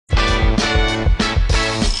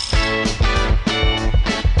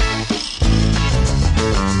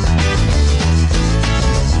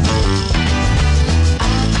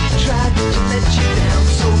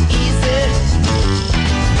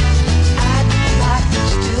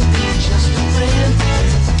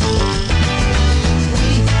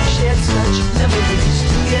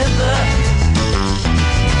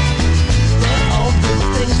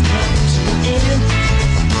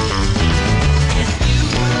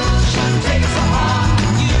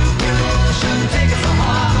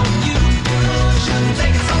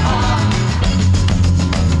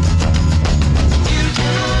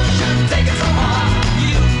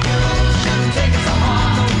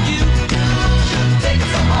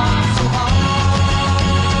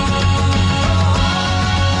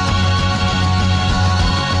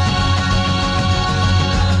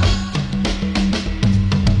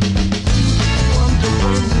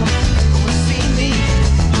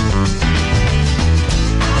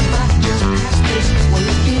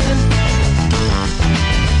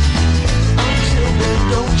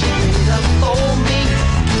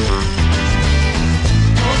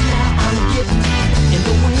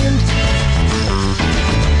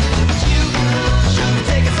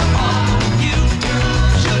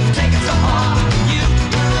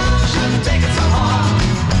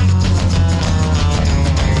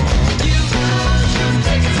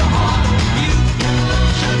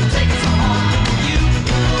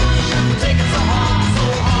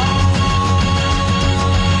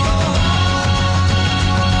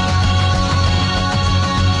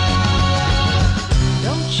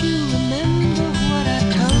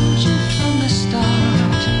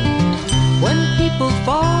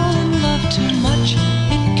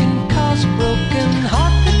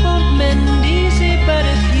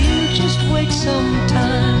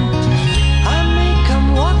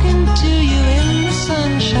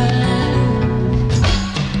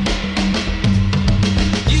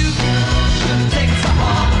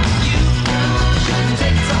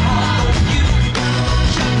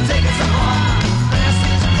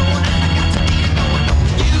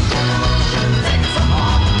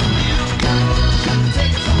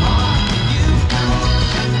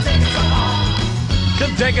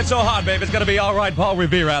it so hot, babe. It's going to be all right, Paul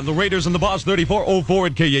Revere and the Raiders and the Boss 3404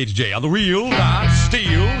 at KHJ on the Real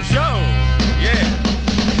Steele Show. Yeah.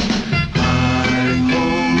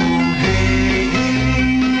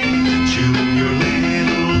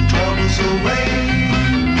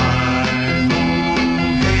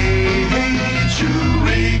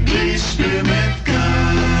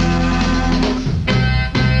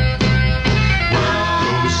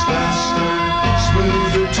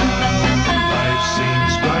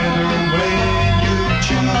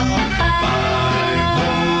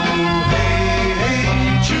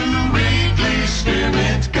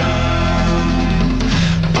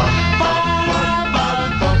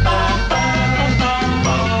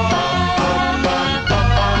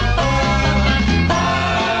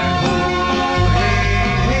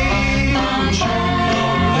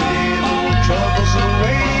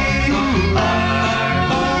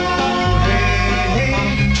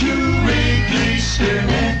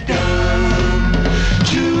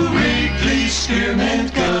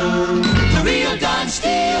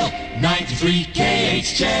 Steele, 93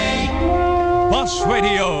 KHJ. Boss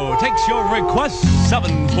Radio takes your request.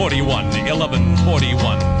 741,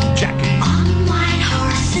 1141. Jackie. On white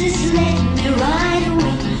horses, let me ride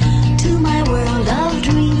away to my world of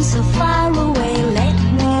dreams so far away. Let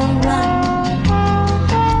me run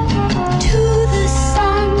to the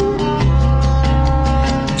sun,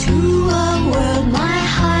 to a world my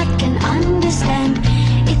heart can understand.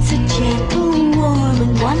 It's a gentle, warm,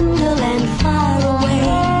 and wonderland far away.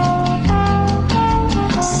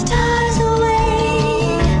 Stars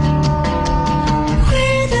away,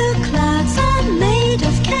 where the clouds are made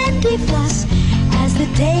of candy floss. As the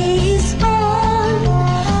day is born,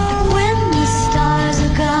 when the stars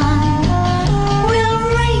are gone, we'll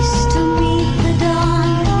race to meet the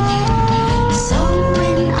dawn. So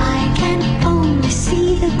when I can only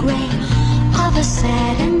see the gray of a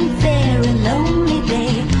sad and very lonely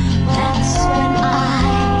day, that's when I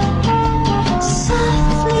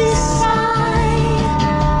softly sigh.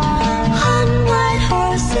 On white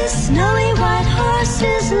horses, snowy white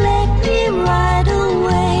horses, let me ride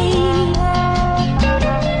away.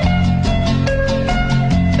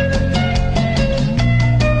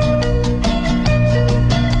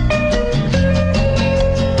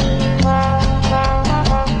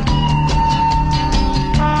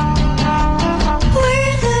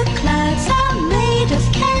 Where the clouds are made of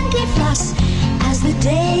candy floss. As the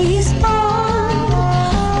day is born,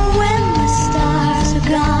 when the stars are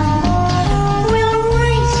gone, we'll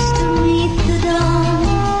race to meet the dawn.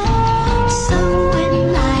 So when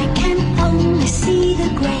I can only see the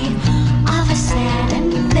gray of a sad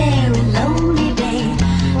and very lonely day,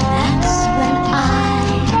 that's when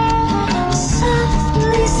I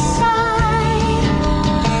softly sigh.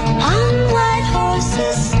 On white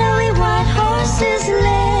horses, snowy white horses,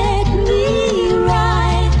 let me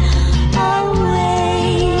ride away,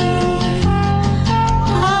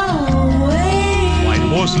 away. White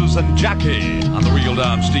Horses and Jackie on the Real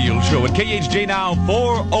Steele Show at KHJ now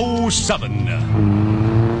 407.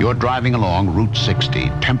 You're driving along Route 60,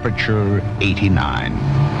 temperature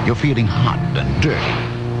 89. You're feeling hot and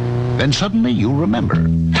dirty. Then suddenly you remember.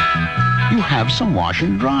 You have some wash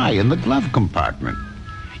and dry in the glove compartment.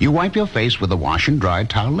 You wipe your face with a wash and dry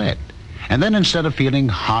towelette. And then instead of feeling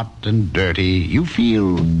hot and dirty, you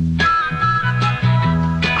feel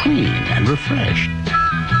clean and refreshed.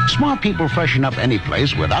 Smart people freshen up any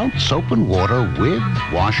place without soap and water with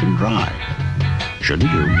wash and dry.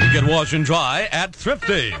 Shouldn't you? You get wash and dry at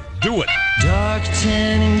Thrifty. Do it. Dark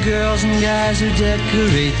tanning girls and guys who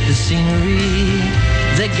decorate the scenery.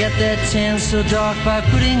 They get their tan so dark by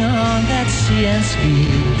putting on that CN ski.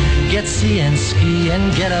 Get CN ski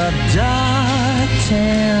and get a dark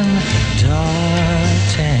tan, dark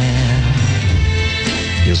tan.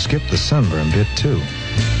 You'll skip the sunburn bit too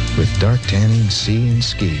with dark tanning CN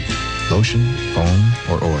ski. Lotion, foam,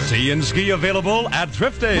 or oil. CN Ski available at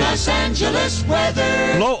Thrifty. Los Angeles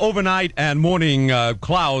weather. Low overnight and morning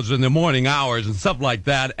clouds in the morning hours and stuff like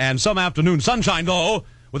that. And some afternoon sunshine, though,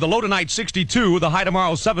 with a low tonight 62, the high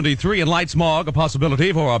tomorrow 73, and light smog a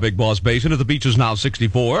possibility for our Big Boss Basin. At the beaches now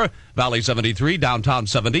 64, Valley 73, downtown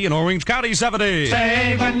 70, and Orange County 70.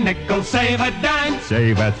 Save a nickel, save a dime.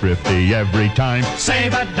 Save at Thrifty every time.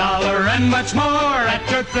 Save $1 and much more at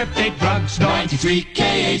your Thrifty drugstore. 93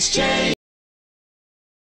 KHJ.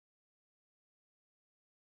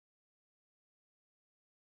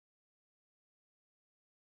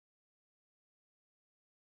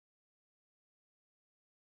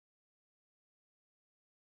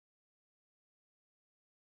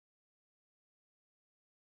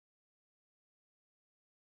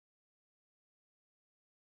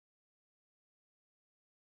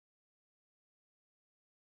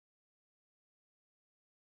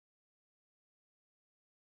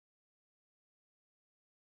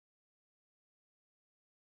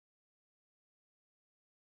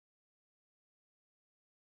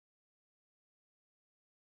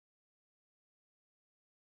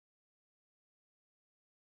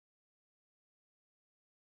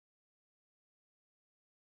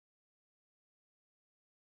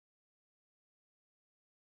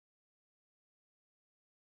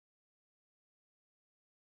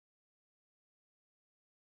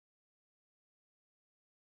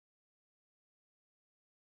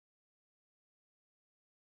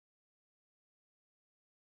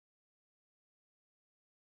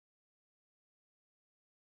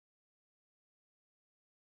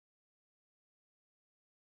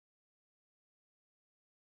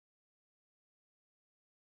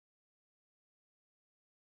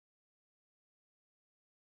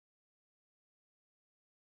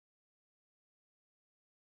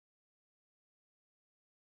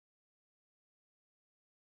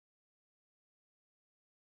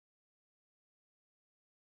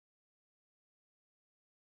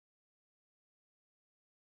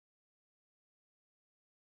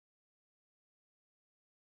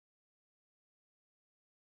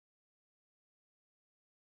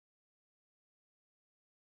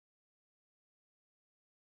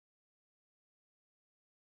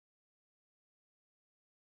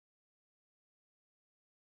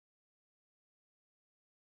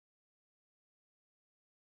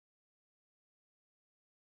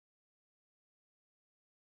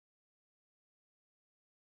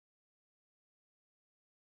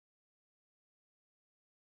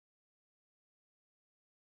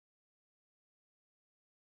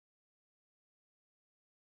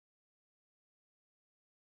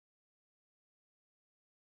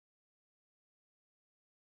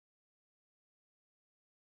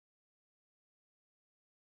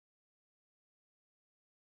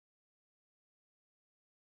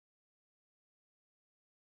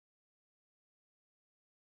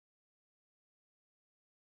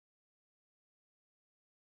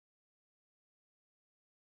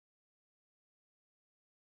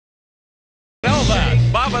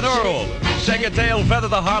 Bob and Earl. Shake a tail, feather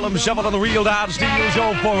the Harlem Shuffle on the Real Down Steele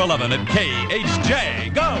Show 411 at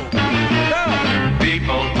KHJ. Go! Go!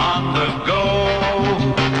 People on the go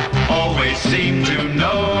always seem to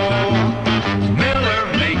know Miller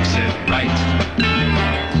makes it right.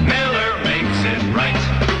 Miller makes it right.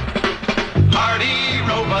 Hearty,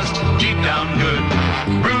 robust, deep down good.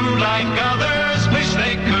 Brew like others wish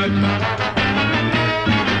they could.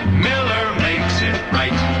 Miller makes it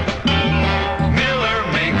right.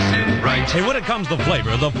 Miller makes it right. Hey, when it comes to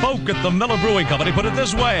flavor, the folk at the Miller Brewing Company put it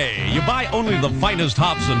this way. You buy only the finest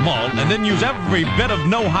hops and malt, and then use every bit of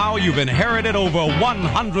know-how you've inherited over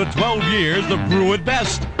 112 years to brew it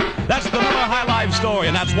best. That's the Miller High Life story,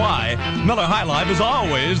 and that's why Miller High Life is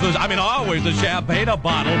always the champagne a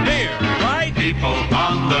bottle beer, right? People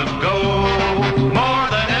on the go more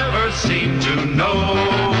than ever seem to know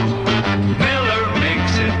Miller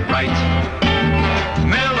makes it right.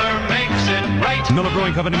 Miller makes it right. Miller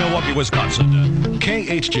Brewing Company, Milwaukee, Wisconsin.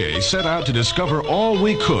 KHJ set out to discover all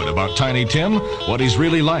we could about Tiny Tim, what he's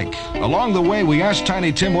really like. Along the way, we asked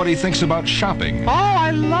Tiny Tim what he thinks about shopping. Oh,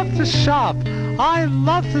 I love to shop. I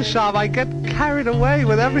love to shop. I get carried away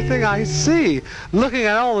with everything I see, looking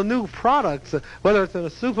at all the new products, whether it's in a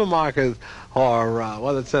supermarket or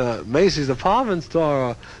whether it's in a Macy's department store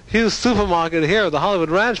or a huge supermarket here, the Hollywood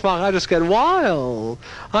Ranch Market. I just get wild.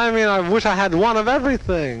 I mean, I wish I had one of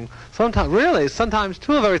everything. Sometimes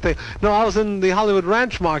two of everything. No, I was in the Hollywood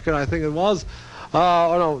Ranch Market, I think it was,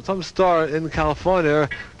 some store in California a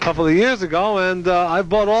couple of years ago, and I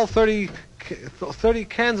bought all 30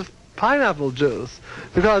 cans of pineapple juice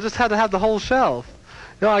because I just had to have the whole shelf.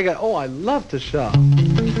 I love to shop.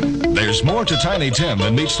 There's more to Tiny Tim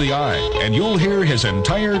than meets the eye, and you'll hear his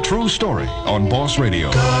entire true story on Boss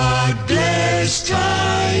Radio. God bless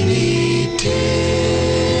Tiny Tim.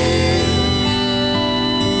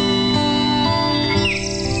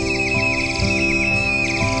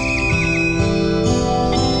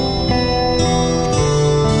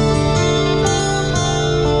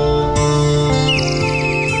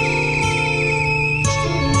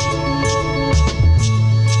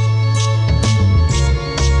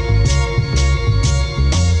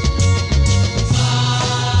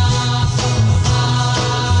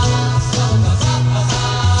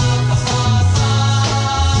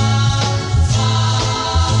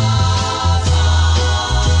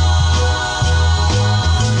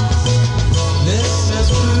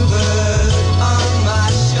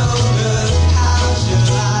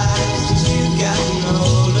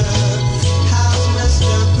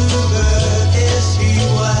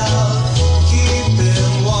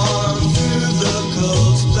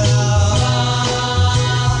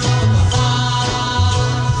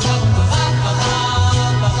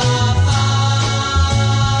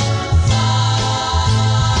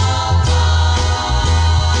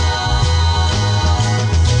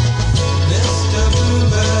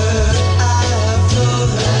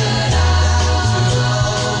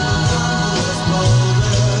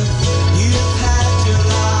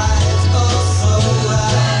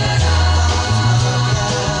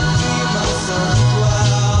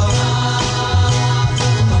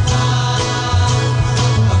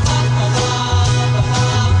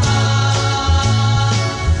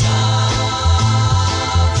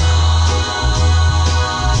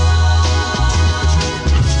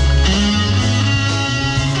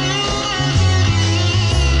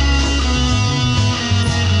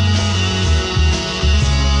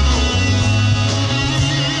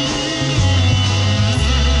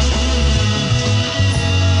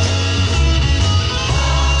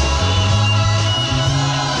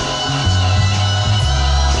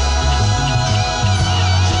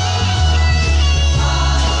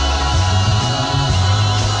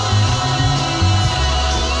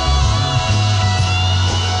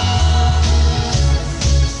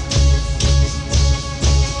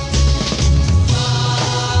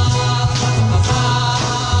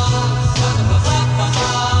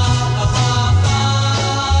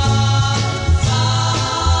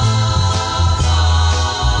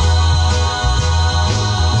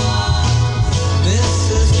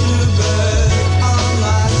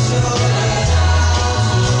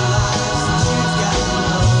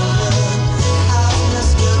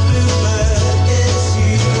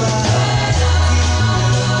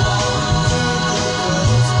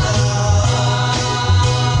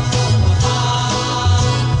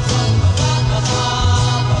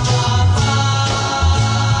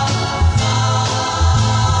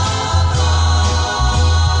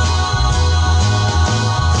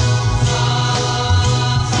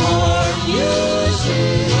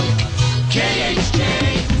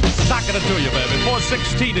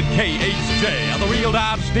 KHJ on the Real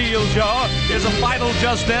Don Steele Show. Here's a final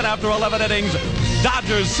just in after 11 innings.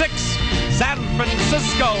 Dodgers 6, San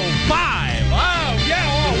Francisco 5. Oh, yeah,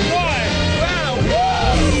 oh, boy. Wow,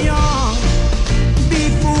 whoa. Be young, be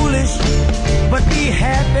foolish, but be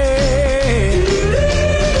happy.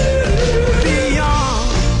 Be young,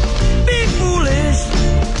 be foolish,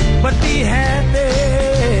 but be happy.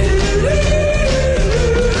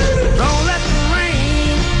 Don't let the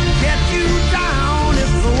rain get you down.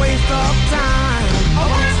 It's a waste of time. A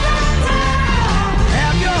waste of time.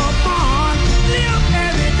 Have your fun. Live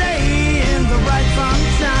every day in the bright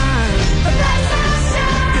sunshine. The bright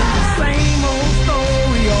sunshine. It's the same old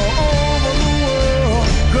story all over the world.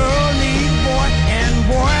 Girl needs boy and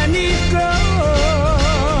boy needs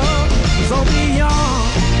girl. So be young,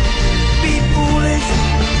 be foolish,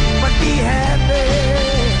 but be happy.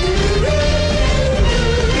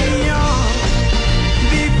 Be young,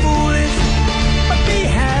 be foolish, but be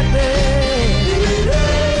happy.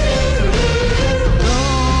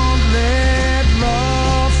 Don't let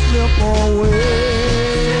love slip away.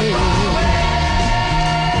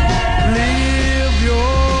 Live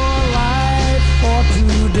your life for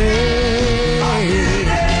today.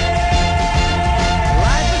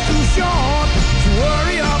 Life is too short to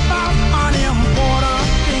worry about unimportant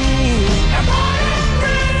things.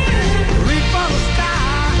 Reach for the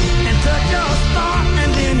sky and touch your star,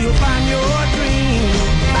 and then you'll find your dream.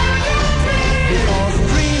 Because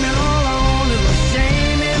dreaming alone is a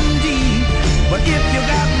shame indeed. But if you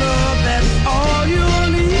got love, that's all you'll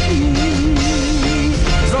need.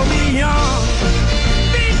 So be young,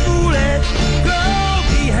 be foolish, girl,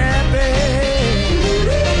 be happy.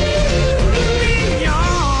 Be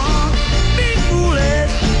young, be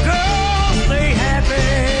foolish, girl, stay happy.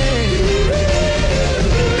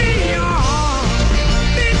 Be young,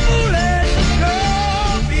 be foolish,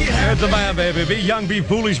 girl, be happy. There's the man, baby. Be young, be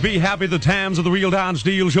foolish, be happy. The Tams of the Real Don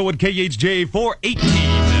Steele Show at KHJ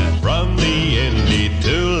 418. From the Indy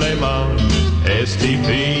to Le Mans,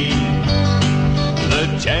 STP. The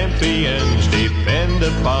champions depend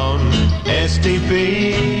upon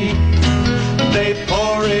STP. They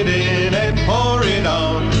pour it in and pour it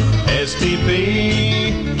on.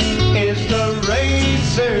 STP is the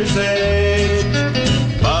racer's edge.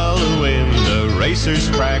 Following the racer's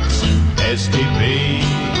tracks, STP.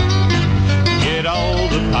 Get all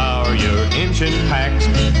the power your engine packs,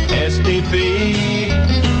 STP.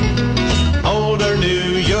 Old or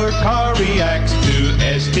new, your car reacts to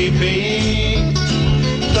STP.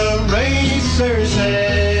 The racer's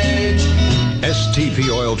edge. STP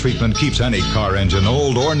oil treatment keeps any car engine,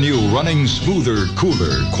 old or new, running smoother,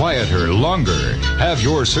 cooler, quieter, longer. Have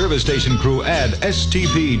your service station crew add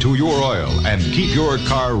STP to your oil and keep your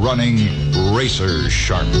car running racer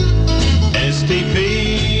sharp.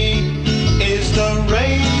 STP is the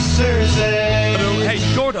racer's edge. Hey,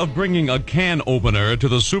 short of bringing a can opener to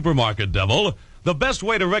the supermarket devil, the best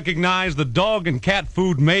way to recognize the dog and cat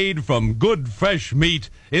food made from good fresh meat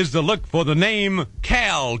is to look for the name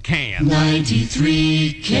Cal Can.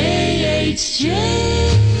 93 KHJ.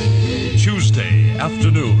 Tuesday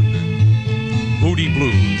afternoon, Moody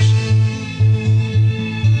Blues.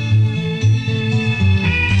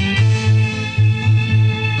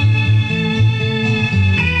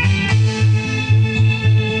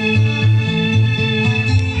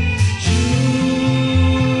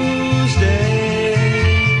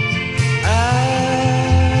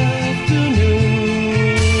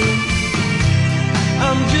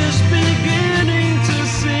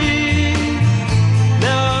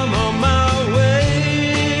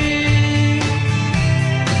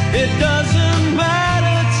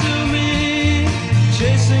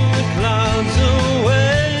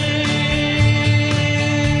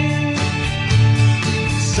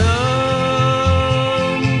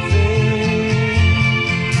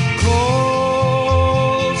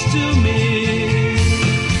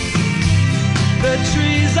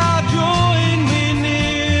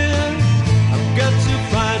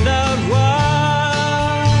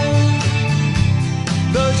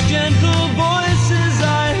 Gentle voices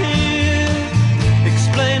I hear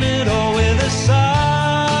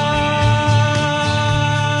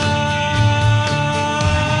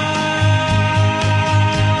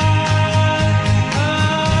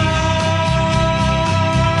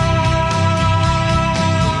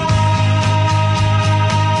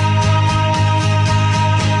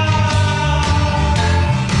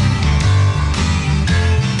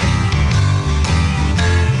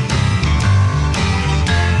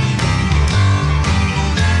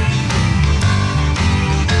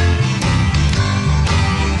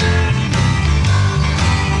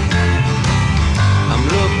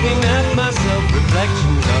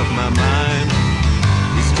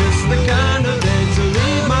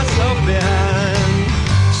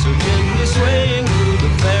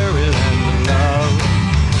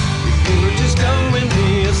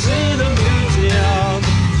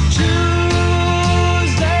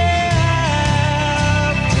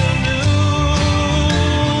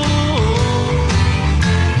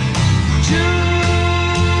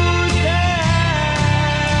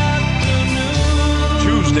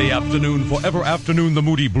afternoon, forever afternoon, the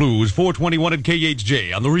Moody Blues, 421 at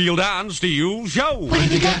KHJ on the Real Don Steele Show. What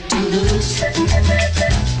have you got to lose?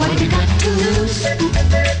 What have you got to lose?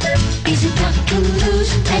 Is it got to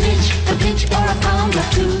lose an inch, a pinch, or a pound or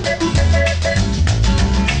two?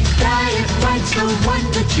 Diet White's the one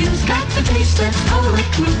to choose. Got the taste that's cola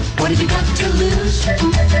true. What have you got to lose?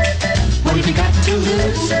 What have you got to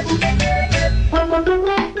lose?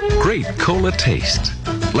 Great cola taste.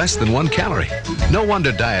 Less than 1 calorie. No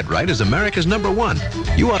wonder Diet Right is America's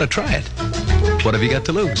 #1. You ought to try it. What have you got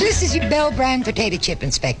to lose? This is your Bell Brand potato chip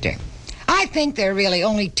inspector. I think there are really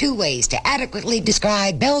only 2 ways to adequately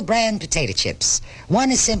describe Bell Brand potato chips. One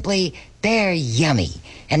is simply, they're yummy.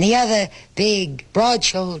 And the other, big,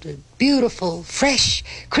 broad-shouldered, beautiful, fresh,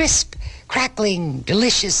 crisp, crackling,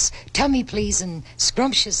 delicious, tummy-pleasing,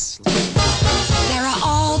 scrumptious. There are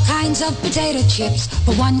all kinds of potato chips,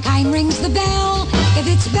 but one kind rings the bell. If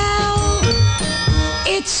it's Bell,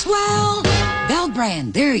 it's swell. Bell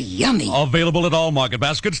Brand, they're yummy. Available at all Market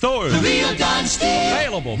Basket stores. The Real Don Steele.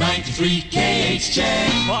 Available. 93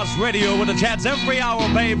 KHJ. Plus radio with a chance every hour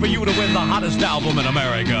paid for you to win the hottest album in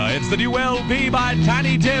America. It's the new LP by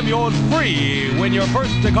Tiny Tim. Yours free when you're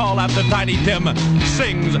first to call after Tiny Tim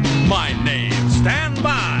sings My Name. Stand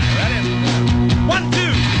by. That is 1, 2.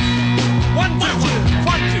 1, 2.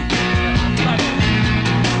 1, 2.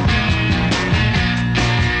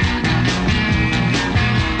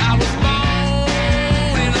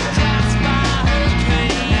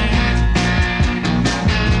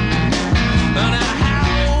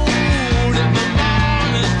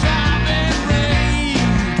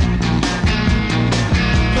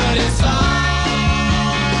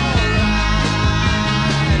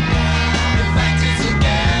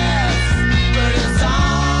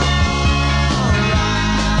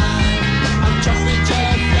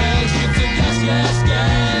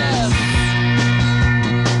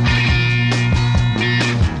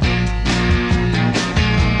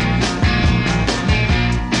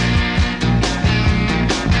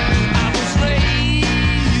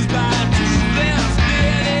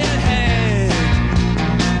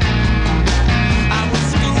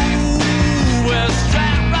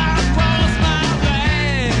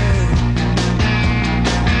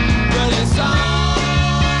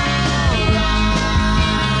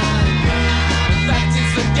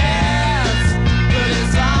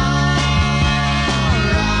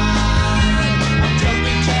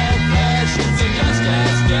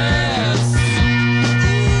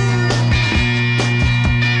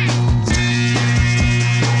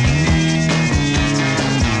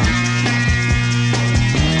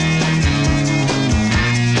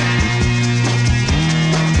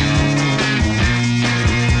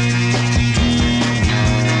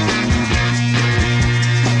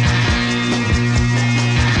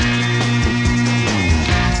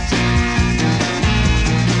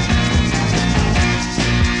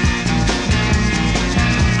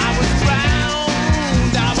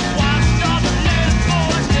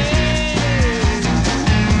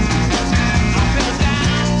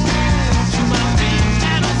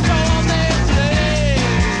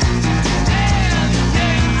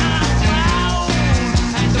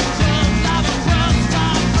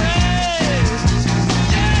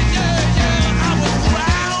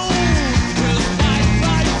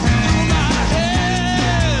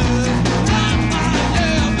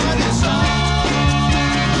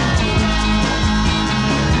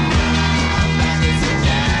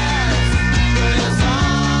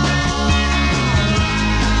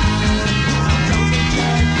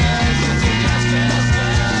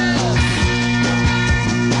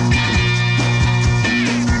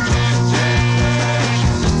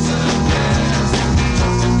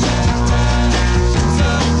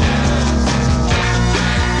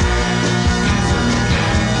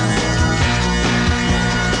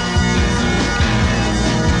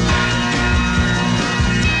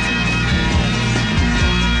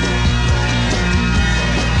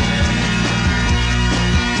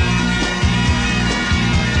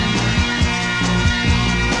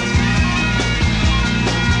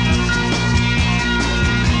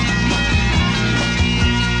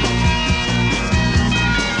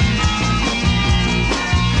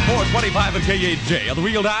 At KHJ, the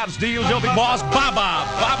Real Don Steele Show, Big Boss, Baba,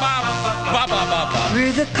 Baba, Baba, Baba.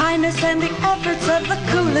 Through the kindness and the efforts of the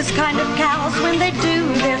coolest kind of cows when they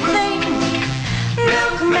do their thing.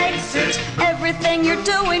 Milk makes it. Everything you're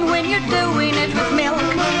doing when you're doing it with milk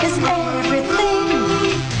is everything.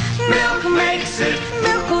 Milk makes it.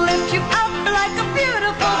 Milk will lift you up like a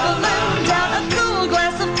beautiful balloon. Down a cool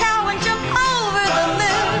glass of cow and jump over the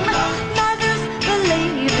moon. Mothers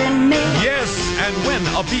believe in milk. Yes, and when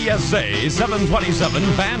then a PSA 727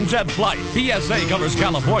 fan jet flight. PSA covers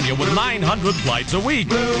California with 900 flights a week.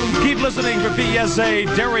 Keep listening for PSA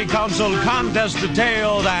Dairy Council contest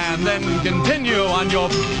detailed, and then continue on your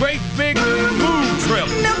great big food trip.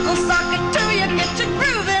 Milk will suck it to you, get you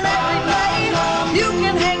grooving every day. You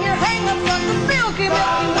can hang your hang-ups on the silky Milky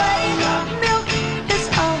Way. Milk is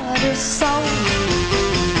utter soul.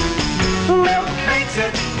 Milk makes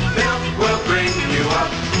it, milk will bring you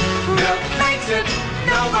up. Milk makes it,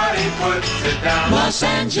 nobody puts it down. Los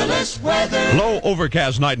Angeles weather. Low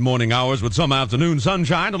overcast night and morning hours with some afternoon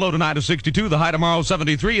sunshine. The low tonight is 62. The high tomorrow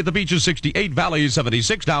 73. At the beaches 68. Valley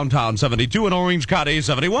 76. Downtown 72. And Orange County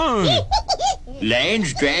 71.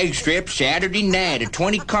 Lands drag strip Saturday night. A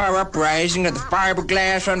 20-car uprising of the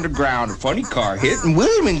fiberglass underground. A funny car hit in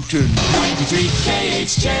Wilmington. 93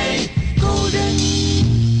 KHJ Golden.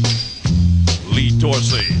 Lee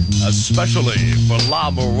Dorsey, especially for La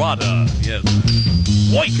Mirada. Yes.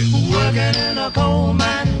 Working in a coal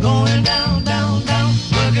mine, going down, down, down.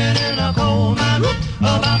 Working in a coal mine, whoop,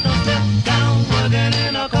 about to step down. Working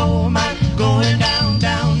in a coal mine, going down,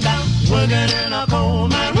 down, down. Working in a coal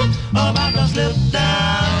mine, whoop, about to slip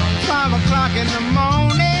down. 5 o'clock in the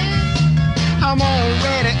morning, I'm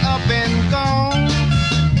already up and gone.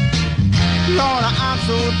 Lord, I'm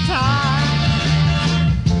so tired.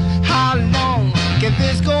 How long can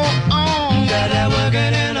this go on? Got that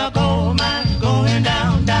working in a coal mine, going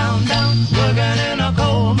down, down, down. Working in a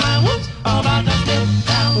coal mine, whoop, about to slip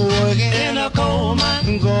down. Working in a coal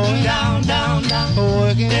mine, going down, down, down.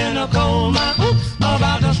 Working in a coal mine, whoop,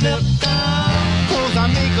 about to slip down. 'Cause I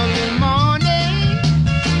make a little money,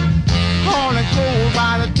 only gold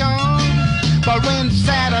by the ton. But when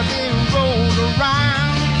Saturday rolls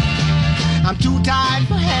around, I'm too tired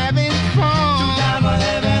for having fun. Too tired for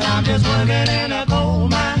having, I'm just working in a coal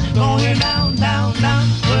mine, going down, down, down.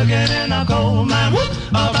 Working in a coal mine, whoop,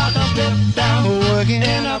 about to slip down. Working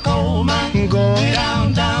in a coal mine, going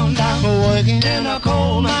down, down, down. Working in a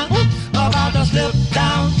coal mine, whoop, about to slip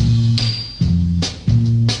down.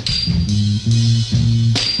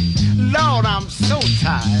 Lord, I'm so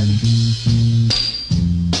tired.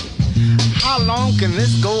 How long can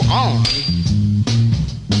this go on?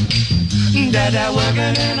 Dad,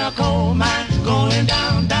 working in a coal mine, going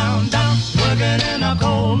down, down, down. Working in a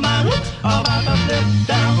coal mine, whoop, about to slip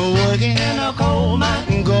down. Working in a coal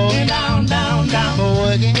mine, going down, down, down.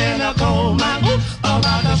 Working in a coal mine, whoop,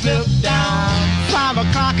 about to slip down. 5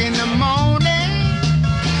 o'clock in the morning,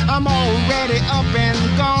 I'm already up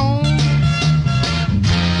and gone.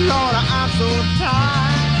 Lord, I'm so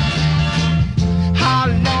tired. How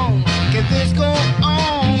long can this go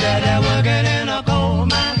on? Dad, working in a coal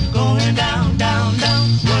mine, going down, down, down.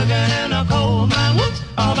 Working in a coal mine, whoop,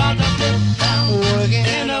 about to slip down. Working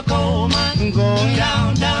in a coal mine, going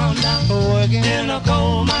down, down, down. Working in a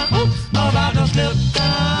coal mine, whoop, about to slip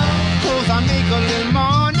down. 'Cause I make a little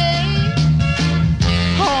money,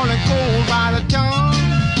 only gold by the ton.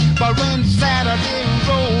 But when Saturday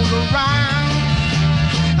rolls around,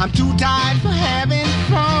 I'm too tired for having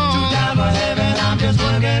fun. Too tired for having, I'm just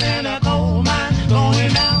working in a coal mine,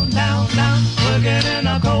 going down, down, down. Working in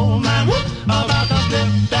a coal mine, whoop, about to slip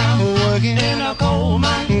down. Working in a coal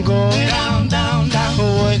mine, going down, down, down.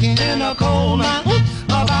 Working in a coal mine, whoop,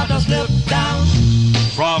 about to slip down.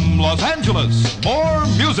 From Los Angeles, more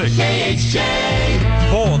music. KHJ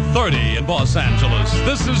 4:30 in Los Angeles.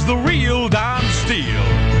 This is the real Don Steele.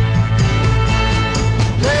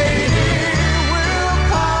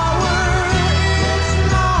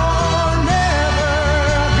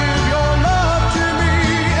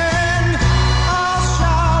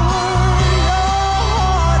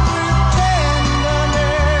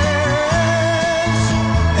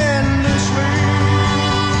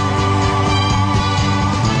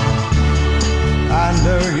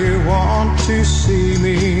 To see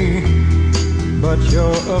me, but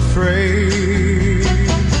you're afraid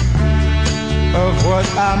of what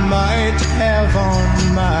I might have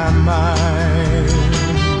on my mind.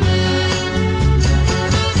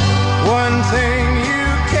 One thing you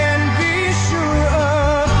can be sure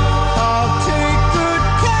of, I'll take good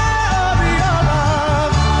care of your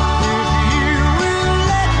love if you will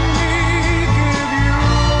let me give you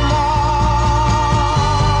mine.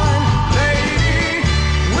 Lady,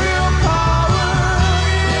 willpower,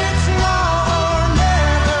 it's now or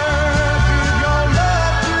never. Give your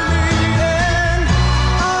love to me and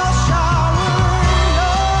I'll shower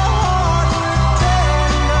your heart with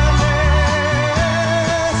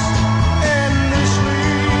tenderness. And this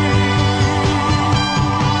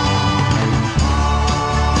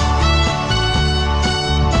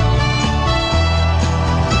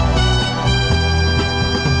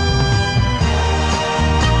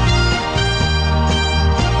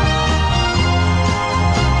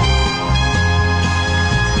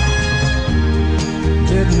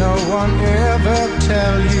one ever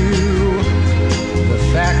tell you the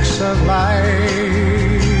facts of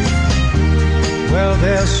life? Well,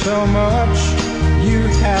 there's so much you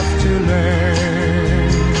have to learn,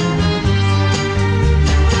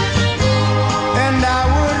 and I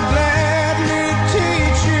would gladly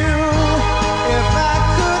teach you if I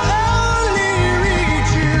could only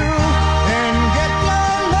reach you and get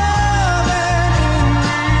your love and in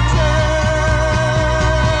return.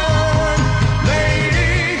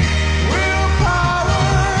 Lady, willpower,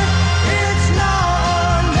 it's now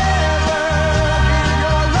or never. Give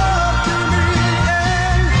your love to me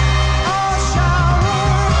and I'll shower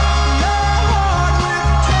your heart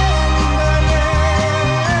with tenderness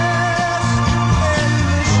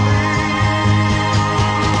endlessly.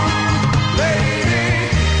 Lady,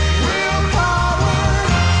 willpower,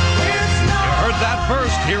 it's now. You heard that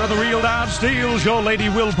first here on the Real Don Steele Show. Lady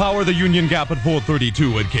Willpower, the Union Gap at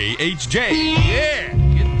 432 at KHJ. Yeah,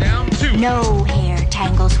 get down to No hair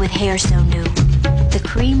tangles with hair so new. The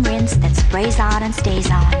cream rinse that sprays on and stays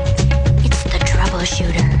on. It's the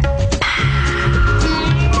troubleshooter.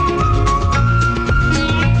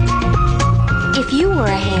 If you were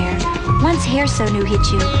a hair, once hair so new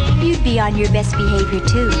hit you, you'd be on your best behavior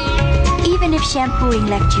too. Even if shampooing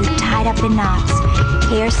left you tied up in knots,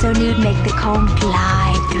 hair so new'd make the comb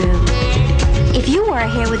glide through. If you were a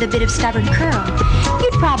hair with a bit of stubborn curl,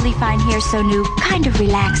 you'd probably find hair so new kind of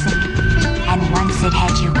relaxing. And once it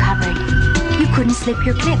had you covered, you couldn't slip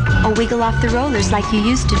your clip or wiggle off the rollers like you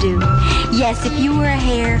used to do. Yes, if you were a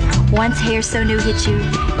hair, once hair so new hit you,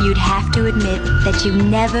 you'd have to admit that you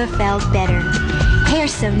never felt better. Hair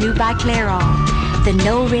so new by Clairol, the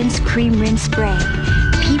no-rinse cream rinse spray.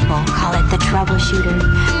 People call it the troubleshooter,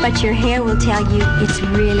 but your hair will tell you it's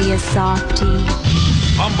really a softie.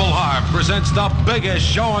 Humble Harp presents the biggest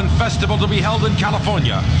show and festival to be held in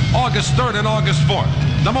California, August 3rd and August 4th.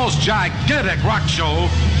 The most gigantic rock show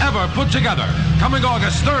ever put together, coming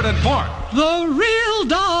August 3rd and 4th. The Real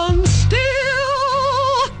Don Steele,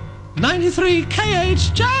 93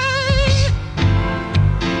 KHJ.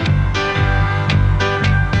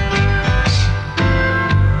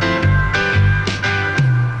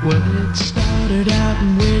 Well, it started out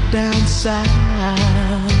and way down south.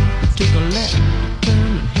 Took a left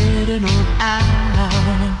turn and headed on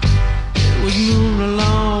out. It was moving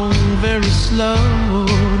along very slow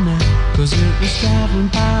now, 'cause it was traveling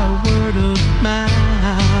by word of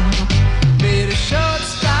mouth. Made a short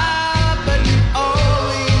stop at New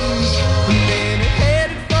Orleans, and then it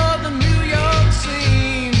headed for the New York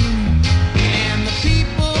scene. And the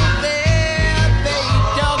people there, they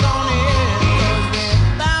dug on it, 'cause they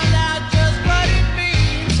found out just what it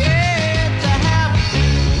means, yeah, to have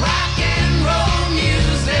rock and roll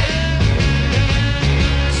music,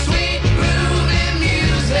 sweet groovy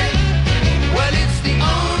music. Well, it's the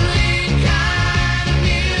only kind of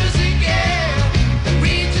music, yeah, that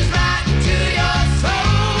reaches right to your soul.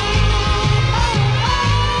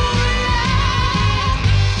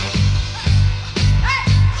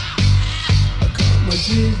 Come a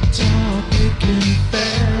guitar picking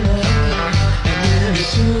fella, and then he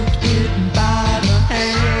took it by the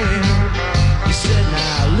hand. He said,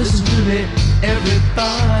 "Now listen to me,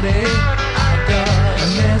 everybody. I got a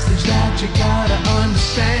message that you gotta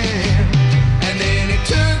understand." And then he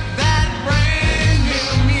took that brand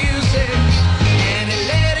new music and he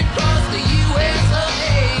let it cross the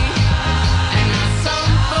USA. And now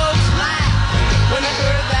some folks laugh when they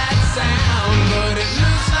heard that sound, but it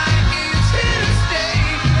looks like it's here to stay.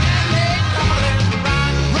 And they call it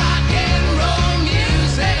rock and roll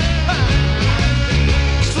music,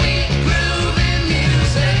 sweet groovy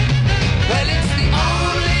music. Well, it's the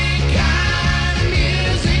only kind of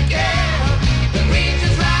music, yeah, that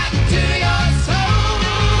reaches right to your soul.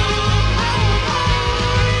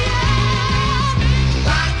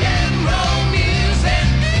 Rock and roll music,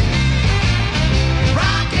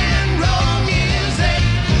 rock and roll music,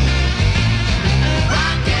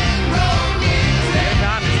 rock and roll music.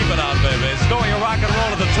 Time to keep it on, baby. Story of rock and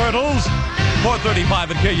roll of the Turtles.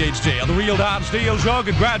 435 at KHJ on the Real Don Steele Show.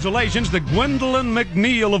 Congratulations to Gwendolyn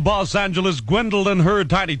McNeil of Los Angeles. Gwendolyn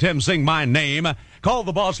heard Tiny Tim sing My Name, called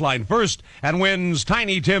the boss line first, and wins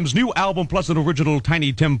Tiny Tim's new album plus an original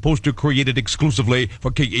Tiny Tim poster created exclusively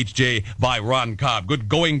for KHJ by Ron Cobb. Good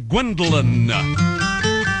going, Gwendolyn.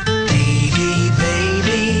 Baby,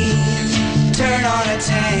 baby, turn on a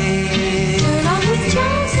tank. Turn on the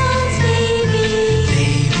Johnsons, baby.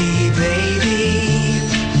 Baby, baby,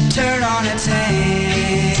 turn on a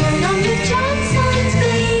tank. Turn on the Johnsons,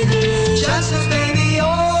 baby. Johnson's baby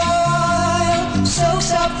oil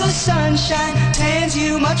soaks up the sunshine, tans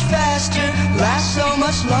you much faster, lasts so much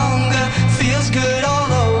much longer. Feels good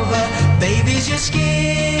all over. Baby's your skin.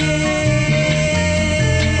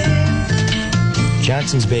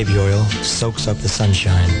 Johnson's baby oil soaks up the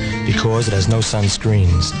sunshine because it has no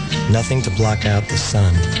sunscreens, nothing to block out the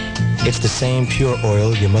sun. It's the same pure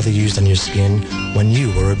oil your mother used on your skin when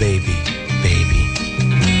you were a baby.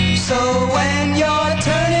 So when you're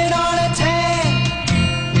turning on a tan,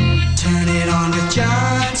 turn it on with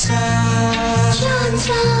Johnson. Turn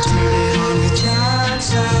it on with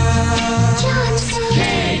Johnson.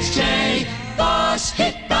 KHJ, Boss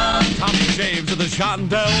Hit Bomb. Tommy James and the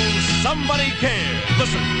Shondells. Somebody Cares.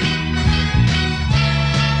 Listen.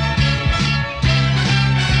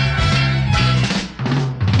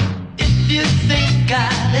 If you think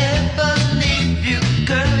I'll ever leave you,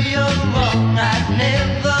 girl, you're wrong. I'd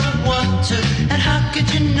never want to. And how could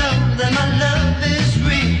you know that my love is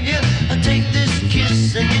real? I'll take this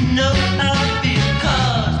kiss and you know how I feel.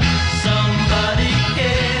 'Cause somebody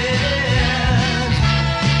cares.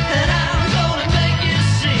 And I'm gonna make you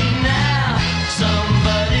see now.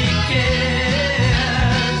 Somebody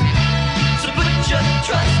cares. So put your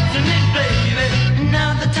trust in me, baby.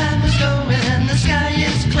 Now the time is going and the sky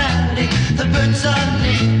is cloudy. The birds are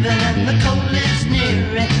leaving and the cold is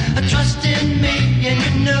nearing. Trust in me and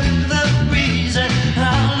you know the reason.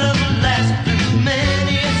 Our love will last through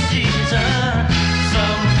many a season.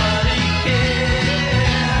 Somebody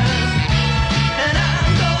cares. And I'm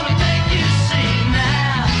gonna make you see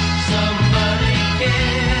now. Somebody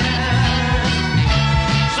cares.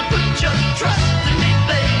 So put your trust in me,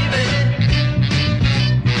 baby.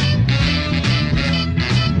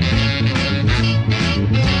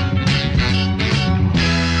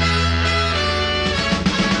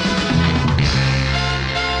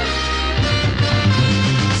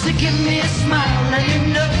 So give me a smile and you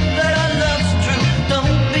know that our love's true.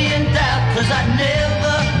 Don't be in doubt 'cause I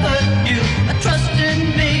never hurt you. Trust in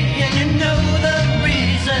me and you know the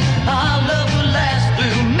reason. Our love will last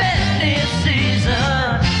through many a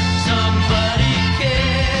season. Somebody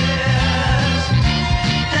cares.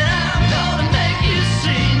 And I'm gonna make you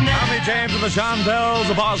see now. Tommy James and the Shondells,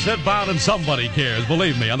 the Boss Hit Bound, and Somebody Cares.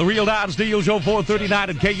 Believe me, on the Real Don Steele Show, 4:39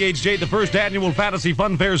 at KHJ, the first annual Fantasy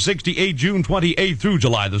Fun Fair, 68 June 28th through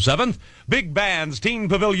July the 7th. Big bands, Teen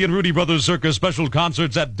Pavilion, Rudy Brothers Circus, special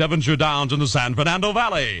concerts at Devonshire Downs in the San Fernando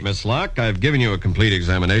Valley. Miss Locke, I've given you a complete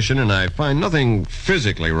examination, and I find nothing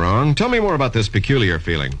physically wrong. Tell me more about this peculiar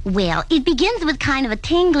feeling. Well, it begins with kind of a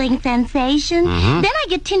tingling sensation. Mhm. Then I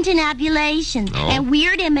get tintinabulations Oh. and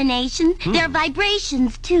weird emanations. There are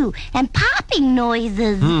vibrations, too, and popping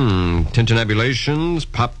noises. Tintinabulations,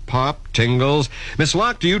 pop, tingles. Miss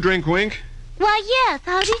Locke, do you drink wink? Why, yes.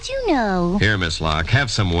 How did you know? Here, Miss Locke,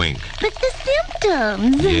 have some wink. But the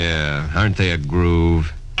symptoms. Yeah, aren't they a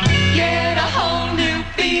groove? Get a whole new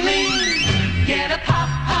feeling. Get a pop,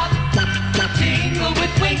 tingle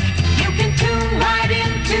with wink. You can tune right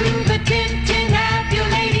into the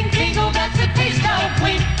tintinabulating tingle. That's a taste of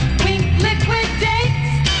wink. Wink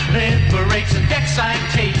liquidates, liberates, and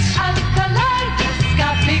excites.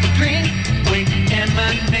 Kaleidoscopic grin. Wink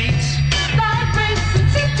emanates, vibrates and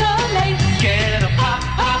scintillates. Get a pop,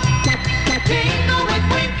 tingle with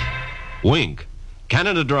wink. Wink.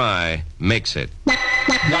 Canada Dry makes it.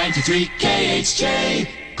 93 KHJ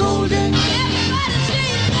Golden.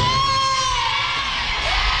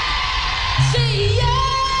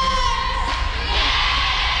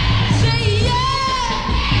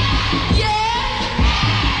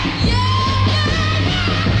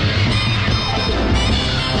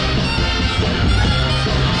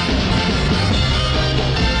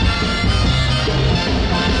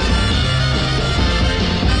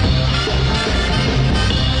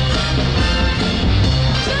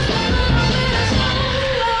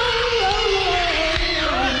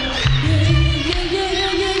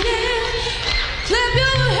 Clip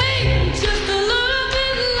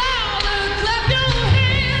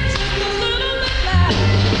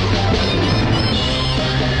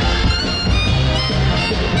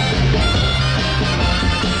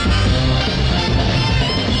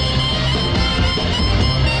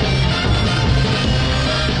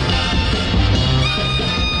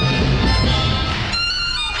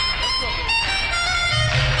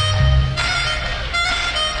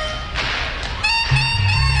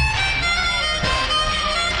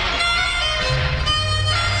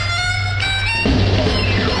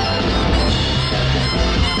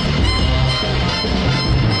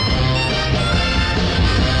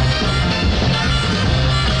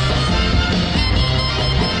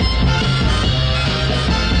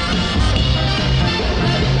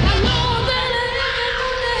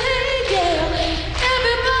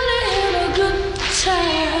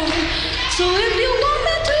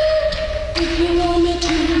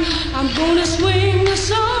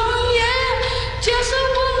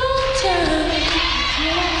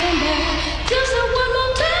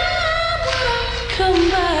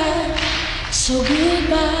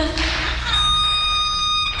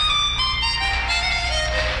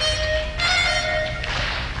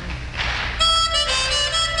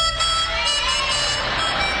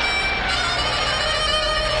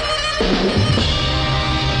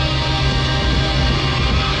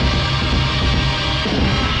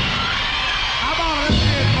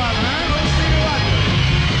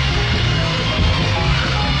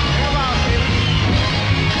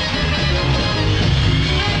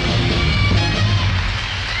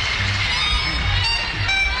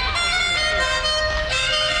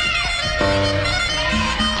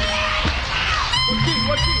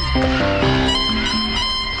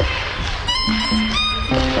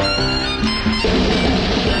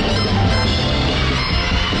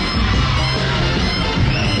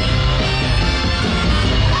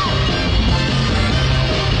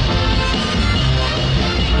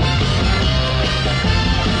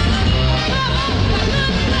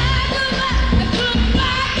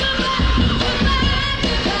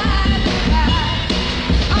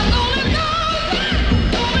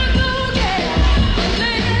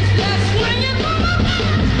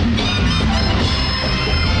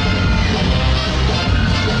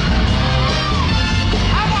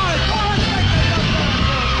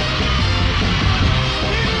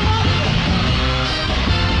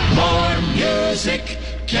Music,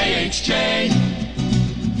 KHJ.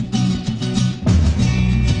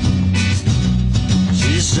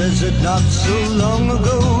 She says that not so long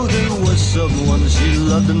ago there was someone she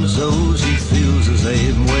loved and so she feels the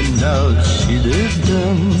same way now she did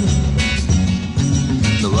then.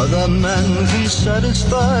 No other man can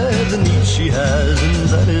satisfy the need she has, and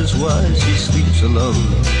that is why she sleeps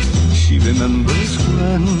alone. She remembers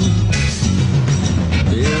when,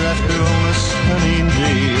 thereafter on a sunny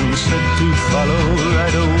day, and said to follow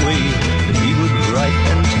right away, that he would write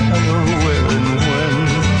and tell her where and when.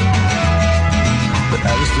 But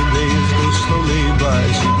as the days go slowly by,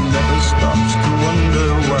 she never stops to wonder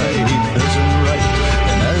why he doesn't write.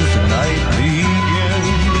 And as the night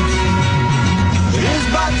begins, it is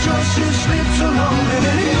by choice she sleeps alone, and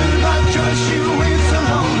it is by choice she weeps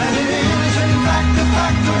alone, and it is in fact a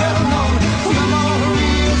fact well known. The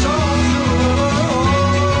memory is also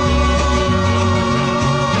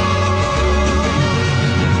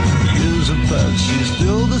years have passed, she's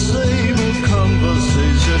still the same. Her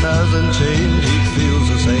conversation hasn't changed. He feels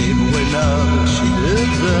the same way now that she did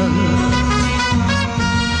then.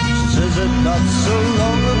 She says that not so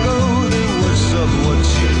long ago there was someone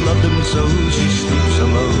she loved him so she sleeps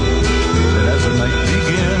alone. And as the night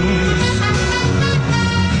begins,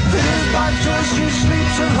 it is by choice she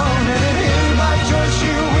sleeps alone, and it is by choice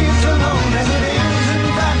she weeps alone, and it is in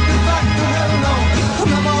fact the fact well known.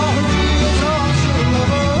 The memory is also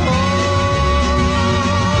alone.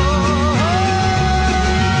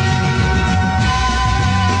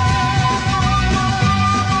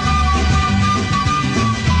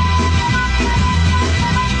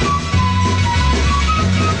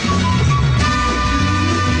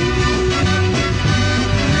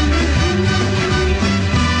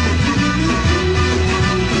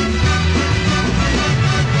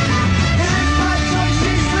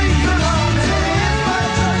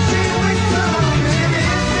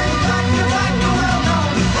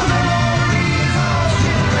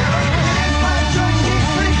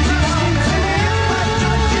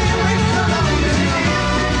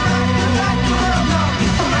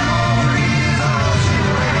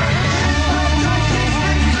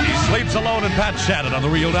 Alone and Pat Shannon on the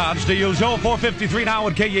Real Don Steele Show. 4:53 now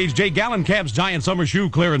at KHJ. Gallon Camp's giant summer shoe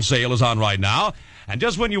clearance sale is on right now. And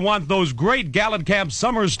just when you want those great Gallon Camp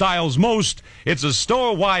summer styles most, it's a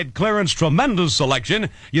store-wide clearance, tremendous selection.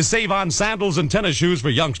 You save on sandals and tennis shoes for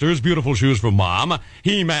youngsters, beautiful shoes for mom,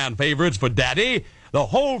 He-Man favorites for daddy. The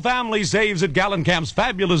whole family saves at Gallon Camp's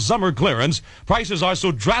fabulous summer clearance. Prices are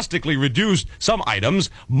so drastically reduced, some items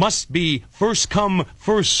must be first come,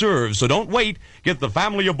 first served. So don't wait. Get the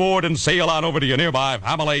family aboard and sail on over to your nearby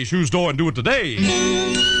family shoe store and do it today.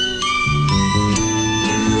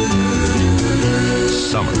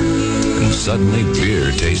 Summer, and suddenly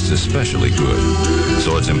beer tastes especially good.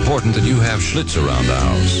 So it's important that you have Schlitz around the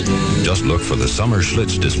house. Just look for the summer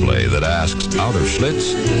Schlitz display that asks, out of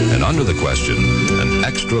Schlitz? And under the question, an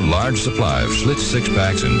extra large supply of Schlitz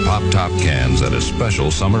six-packs in pop-top cans at a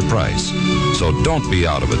special summer price. So don't be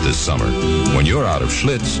out of it this summer. When you're out of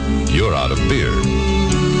Schlitz, you're out of beer.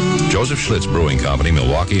 Joseph Schlitz Brewing Company,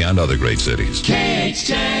 Milwaukee, and other great cities.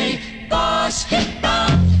 KHJ, Boss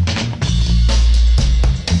Hip-Hop.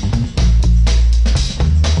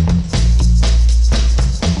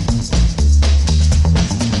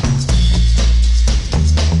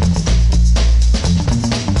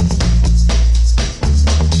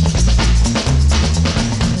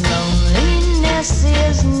 Loneliness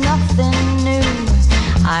is nothing new.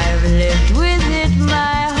 I've lived with it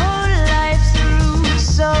my whole life through.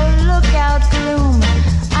 So look out, gloom.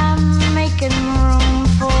 I'm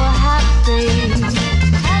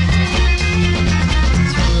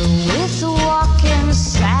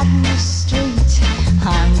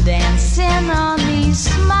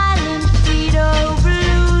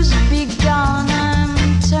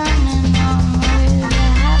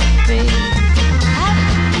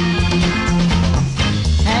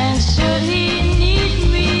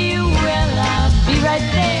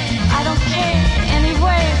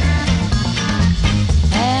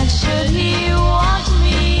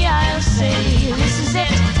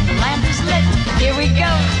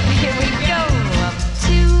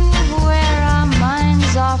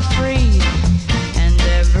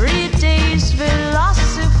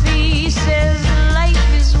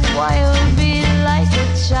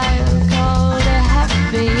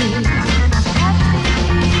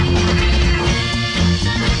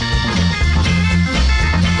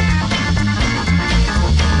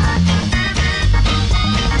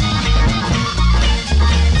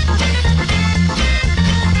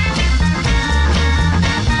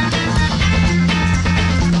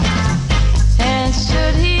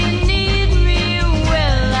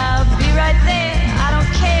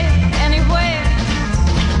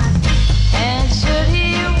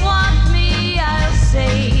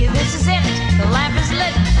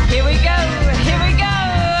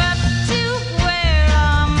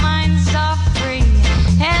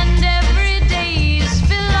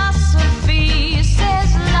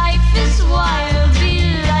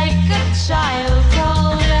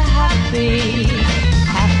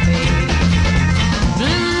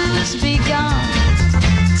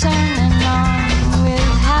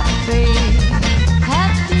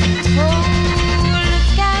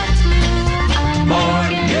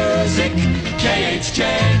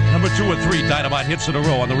KHJ. Number 2 or 3 dynamite hits in a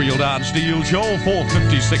row on the Real Don Steele Show.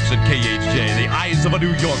 456 at KHJ. The Eyes of a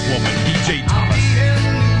New York Woman, E.J. Thomas.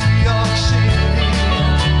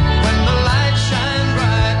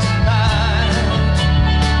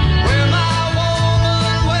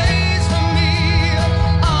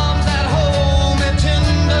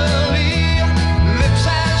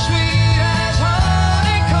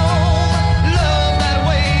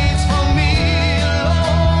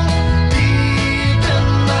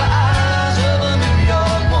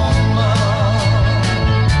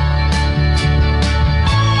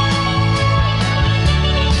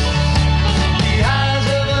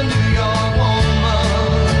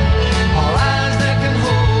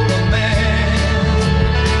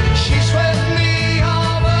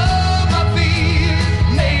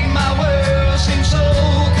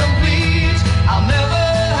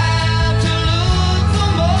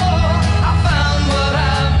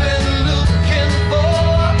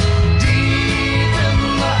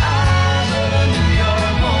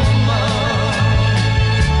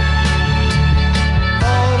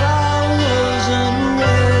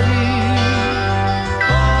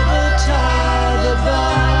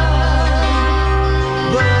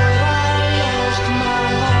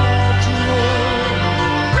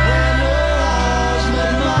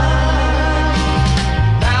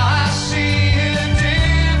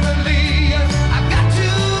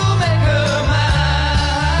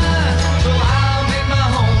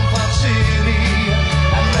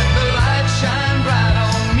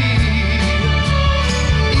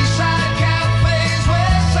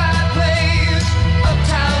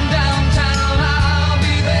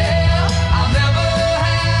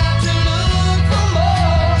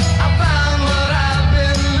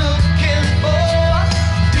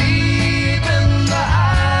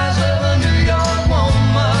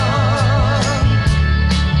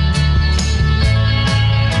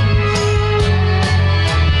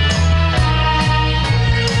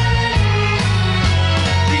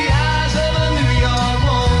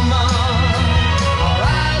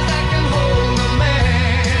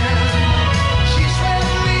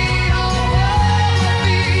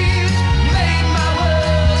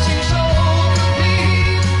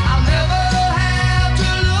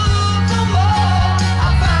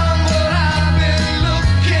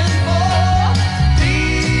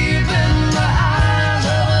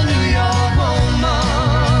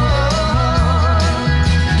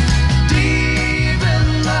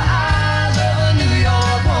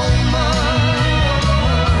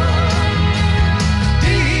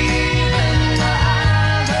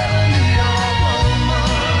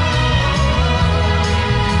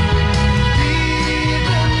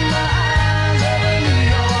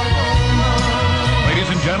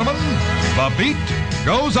 The beat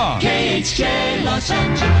goes on. KHJ Los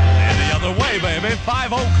Angeles. And the other way, baby.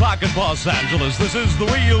 5 o'clock in Los Angeles. This is the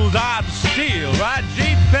Real Don Steele, right?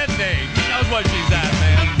 G. Bendy. He knows what she's at,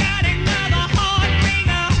 man.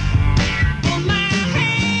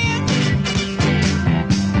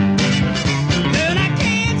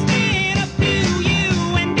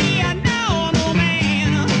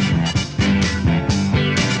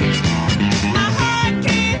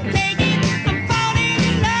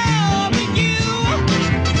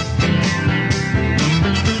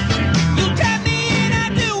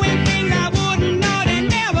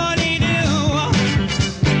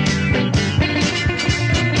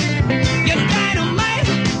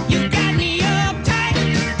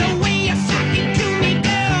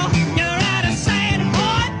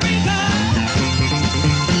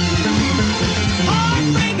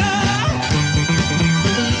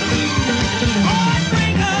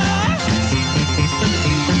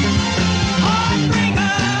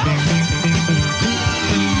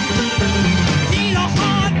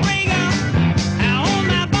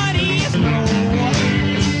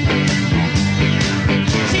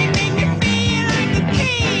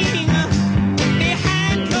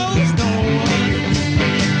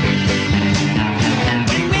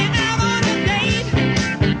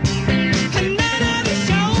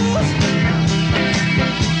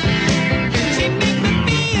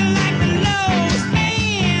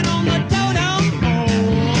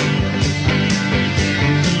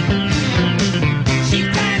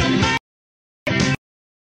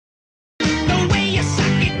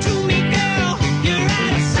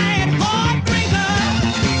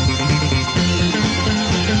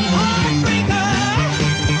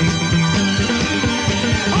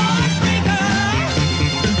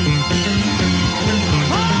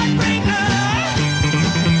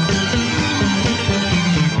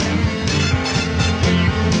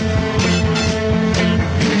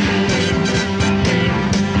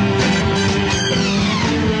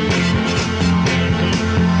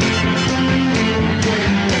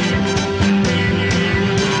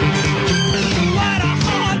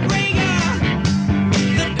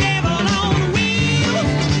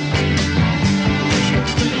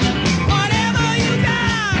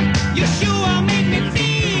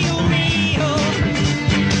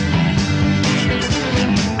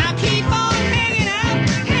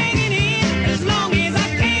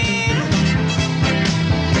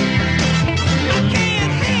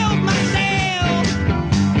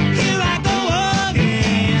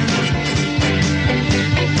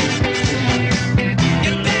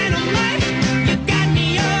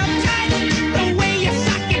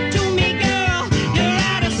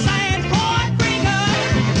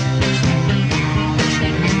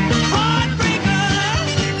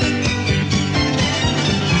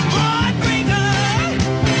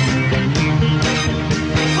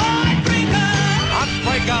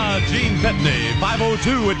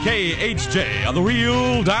 6:02 at KHJ on the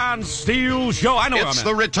Real Don Steele Show. I know where I'm It's at.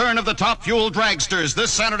 the return of the Top Fuel Dragsters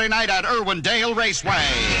this Saturday night at Irwindale Raceway.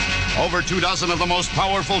 Over 24 of the most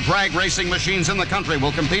powerful drag racing machines in the country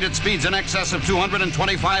will compete at speeds in excess of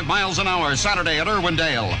 225 miles an hour Saturday at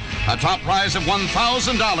Irwindale. A top prize of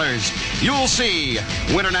 $1,000. You'll see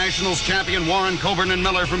Winter Nationals champion Warren Coburn and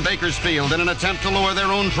Miller from Bakersfield in an attempt to lower their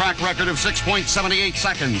own track record of 6.78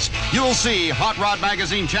 seconds. You'll see Hot Rod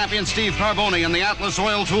Magazine champion Steve Carboni and the Atlas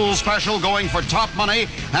Oil Tools Special going for top money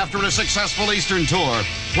after a successful Eastern tour.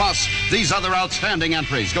 Plus, these other outstanding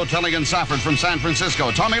entries. Go Telly and Safford from San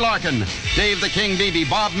Francisco, Tommy Larkin, Dave the King Beebe,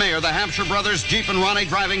 Bob Mayer, the Hampshire Brothers, Jeep and Ronnie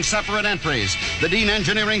driving separate entries. The Dean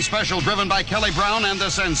Engineering Special driven by Kelly Brown and the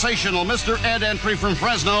sensational Mr. Ed entry from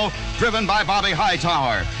Fresno driven by Bobby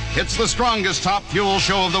Hightower. It's the strongest Top Fuel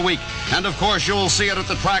show of the week. And of course, you'll see it at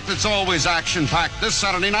the track that's always action-packed this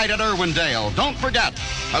Saturday night at Irwindale. Don't forget,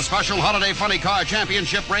 a special Holiday Funny Car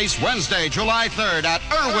Championship race Wednesday, July 3rd at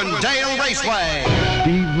Irwindale Raceway.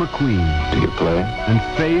 Steve McQueen. Do you play? And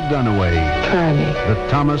Faye Dunaway. Try me. The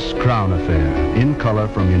Thomas Crown Affair. In color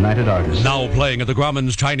from United Artists. Now playing at the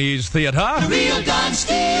Grauman's Chinese Theater. The Real Don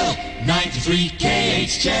Steele, 93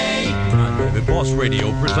 KHJ. The Boss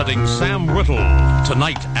Radio presenting Sam Riddle.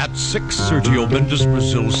 Tonight at 6, Sergio Mendes,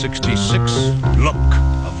 Brazil 66. Look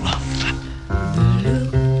of Love.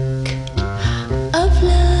 Of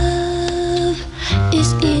love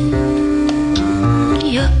is in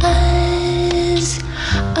your eyes.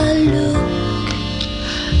 A look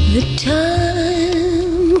that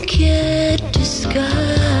time can't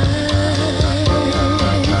disguise.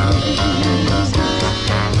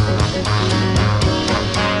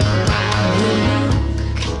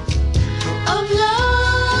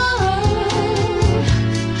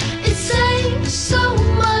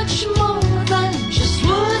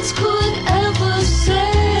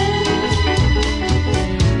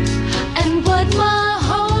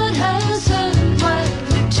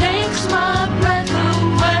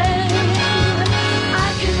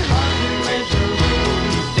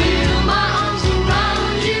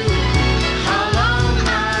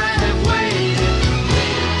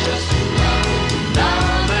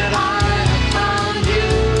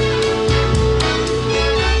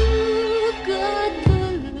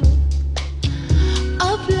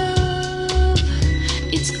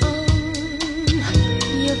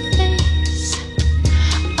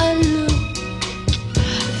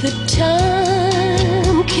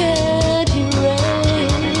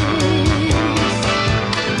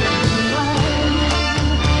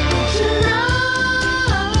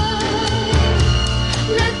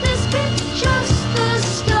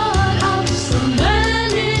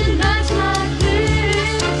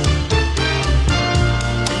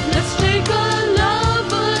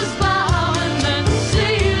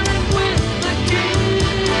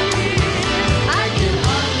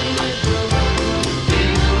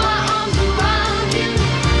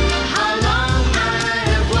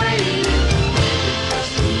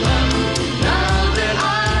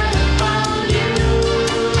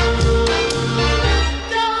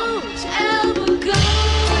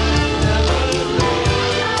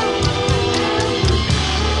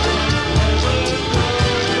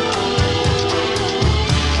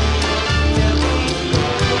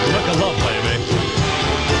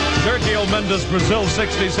 Brazil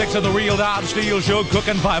 66 of the Real Don Steele Show,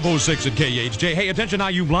 cooking 506 at KHJ. Hey, attention now,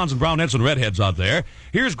 you blondes and brownettes and redheads out there.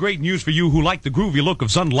 Here's great news for you who like the groovy look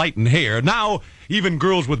of sunlightened hair. Now, even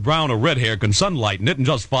girls with brown or red hair can sunlighten it in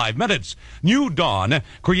just 5 minutes. New Dawn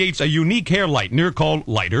creates a unique hair lightener called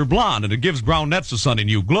Lighter Blonde, and it gives brownettes a sunny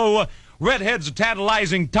new glow, redheads a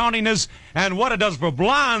tantalizing tawniness, and what it does for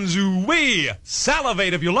blondes, ooh-wee!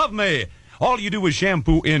 Salivate if you love me! All you do is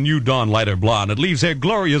shampoo in New Dawn Lighter Blonde. It leaves hair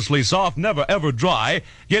gloriously soft, never ever dry.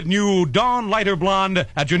 Get New Dawn Lighter Blonde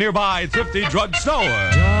at your nearby thrifty drugstore.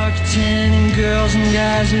 Dark tanning girls and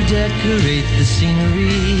guys who decorate the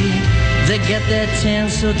scenery. They get their tan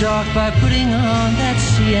so dark by putting on that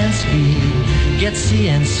CN Ski. Get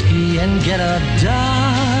CN Ski and get a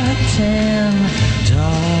dark tan,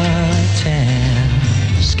 dark tan.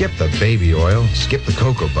 Skip the baby oil, skip the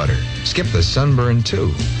cocoa butter, skip the sunburn too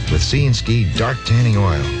with Sea & Ski Dark Tanning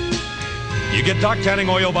Oil. You get Dark Tanning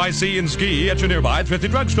Oil by Sea & Ski at your nearby thrifty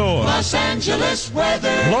drugstore. Los Angeles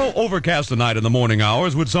weather. Low overcast tonight in the morning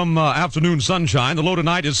hours with some afternoon sunshine. The low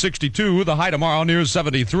tonight is 62. The high tomorrow near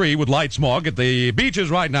 73 with light smog. At the beaches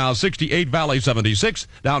right now, 68, Valley 76,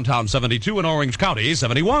 downtown 72, and Orange County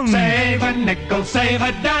 71. Save a nickel, save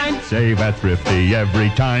a dime. Save at Thrifty every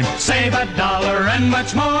time. Save $1 and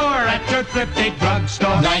much more at your Thrifty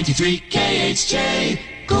drugstore. 93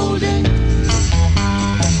 KHJ Golden.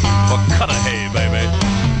 For cut a hay, baby.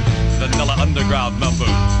 vanilla underground numbers.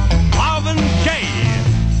 Marvin Gaye.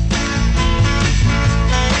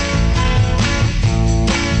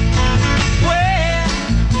 Well,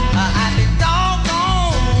 I'd be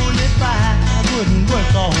doggone if I wouldn't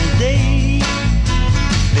work all day,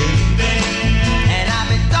 baby. And I'd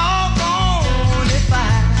be doggone if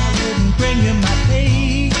I wouldn't bring you my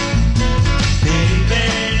pay, baby.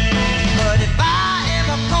 But if I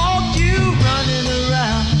ever caught you running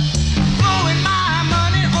around, blowing my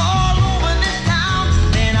money all over this town,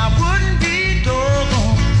 then I wouldn't be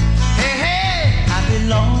doggone. Hey, hey, I'd be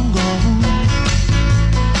long gone.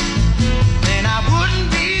 Then I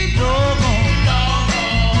wouldn't be doggone.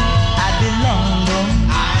 I'd be long gone.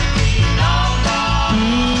 I'd be long gone.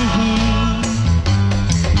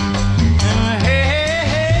 Hey, hey,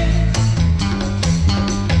 hey.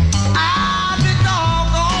 I'd be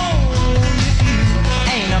doggone if you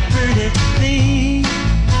ain't a pretty thing,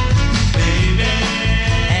 baby.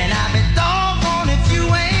 And I'd be doggone if you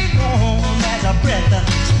ain't warm as a breath of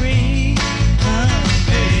spring,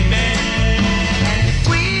 baby. And if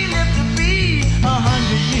we live to be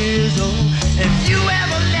 100 years old, if you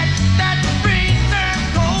ever let that spring turn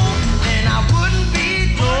cold, then I wouldn't be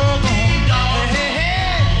doggone. Hey,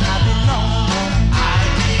 hey, I'd be long gone.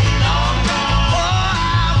 I'd be long gone. Oh,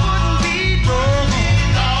 I wouldn't be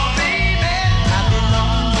doggone. Baby, I'd be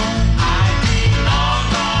long gone. I'd be long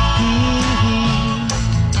gone.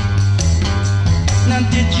 Now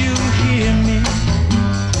did you hear me?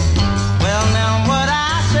 Well, now what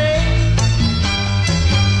I say,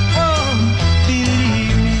 oh,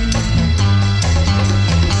 believe me.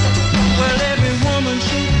 Well, every woman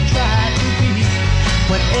should try to be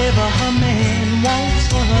whatever her man wants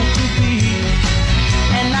for her to be.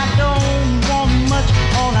 And I don't want much,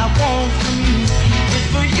 all I want from you is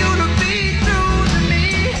for you to be true to me.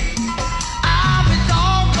 I'll be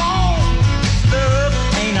doggone, love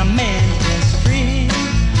ain't a man's best friend,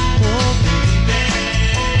 oh baby.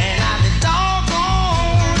 And I'll be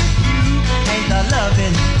doggone if you ain't the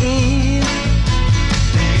loving end,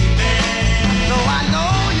 baby. So I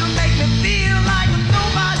know you make me feel like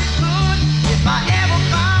nobody could. If I ever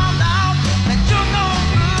found out that you're no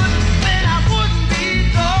good, then I wouldn't be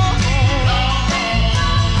doggone.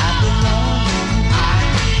 I'd be long gone. I'd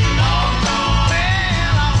be long gone.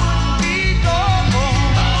 Well, I wouldn't be doggone.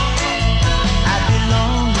 I'd be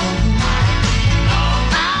long gone.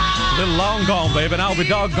 A little long gone, baby, and I'll be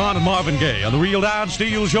doggone and Marvin Gaye on the Real Don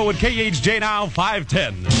Steele Show at KHJ now,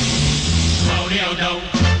 510. Rodeo-do,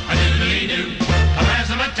 a doodly-doo, a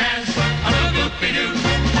razzmatazz, a boo-boop-be-doo.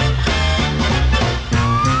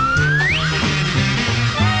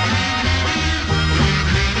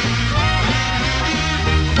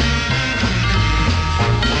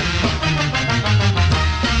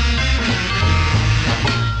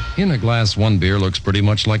 In a glass, one beer looks pretty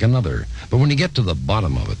much like another. But when you get to the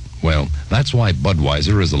bottom of it, well, that's why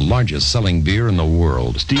Budweiser is the largest selling beer in the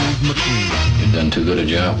world. Steve McQueen. You've done too good a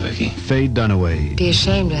job, Vicky. Faye Dunaway. Be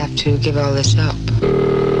ashamed to have to give all this up.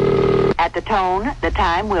 At the tone, the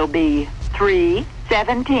time will be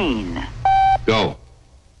 3:17. Go.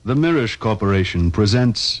 The Mirish Corporation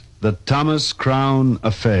presents The Thomas Crown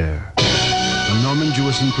Affair. A Norman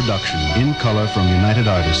Jewison production, in color from United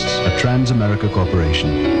Artists, a Trans-America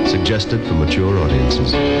Corporation. Suggested for mature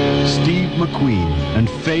audiences. Steve McQueen and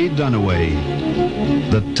Faye Dunaway.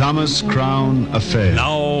 The Thomas Crown Affair.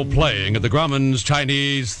 Now playing at the Grumman's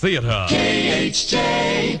Chinese Theater.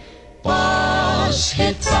 KHJ was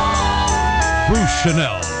hits. Bruce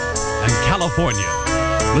Chanel and California.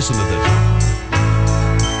 Listen to this.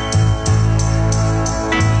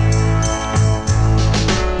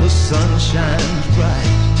 The sun shines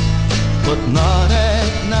bright, but not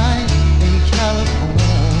at night in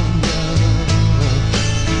California.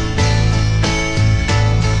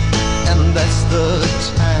 And that's the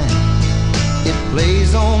time it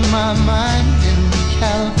plays on my mind in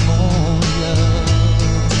California.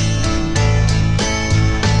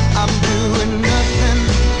 I'm doing nothing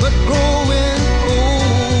but growing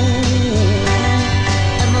old,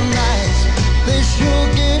 and the nights, they sure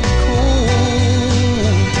get cold.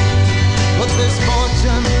 But this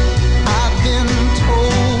fortune, I've been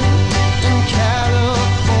told, in California.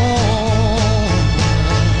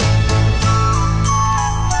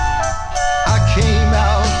 I came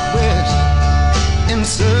out west in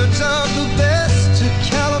search of the best to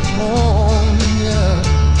California.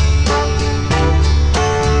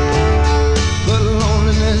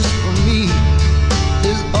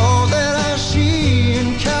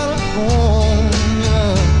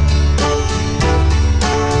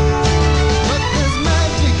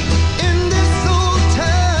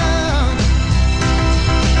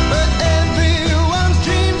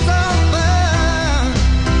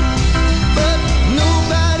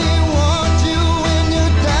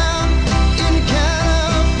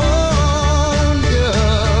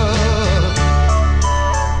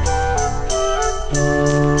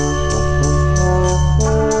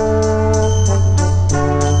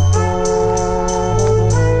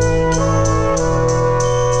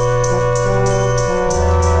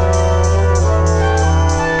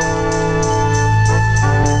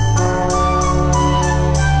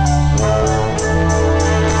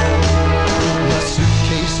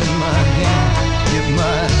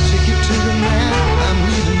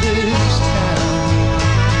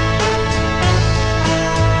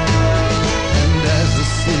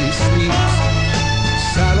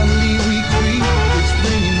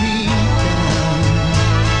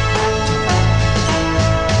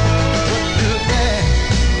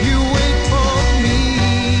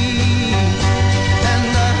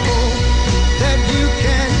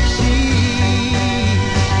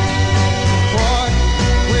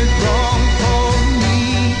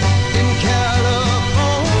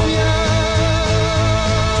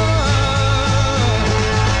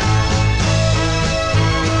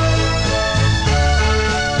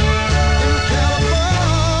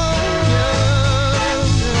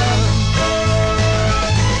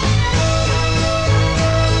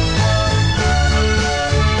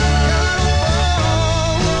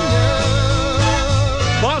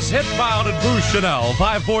 Boss Hitbound and Bruce Chanel,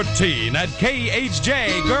 514 at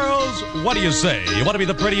KHJ. Girls, what do you say? You want to be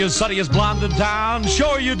the prettiest, sunniest blonde in town?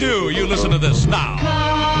 Sure you do. You listen to this now.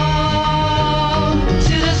 Come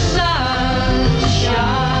to the sunshine.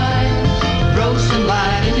 Grow some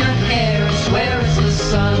light in your hair. I swear it's the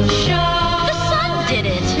sunshine. The sun did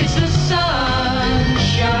it. It's the sunshine.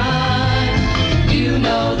 You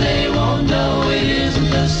know they won't know it isn't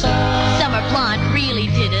the sun. Summer Blonde really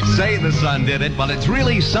did it. Say the sun did it, but it's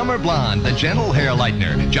really Summer Blonde, the gentle hair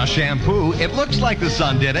lightener. Just shampoo. It looks like the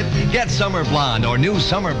sun did it. Get Summer Blonde or new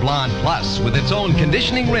Summer Blonde Plus with its own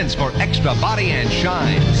conditioning rinse for extra body and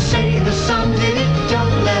shine. Say the sun did it,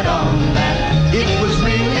 don't let on that. It was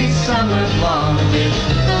really Summer Blonde. It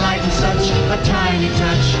lightened such a tiny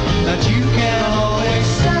touch that you can always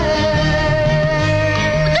say.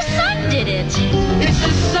 The sun did it. It's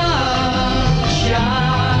the sunshine.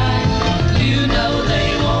 You know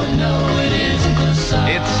they won't know it isn't the sun.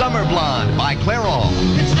 It's Summer Blonde by Clairol.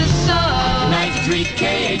 It's the sun. 93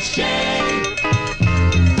 KHJ.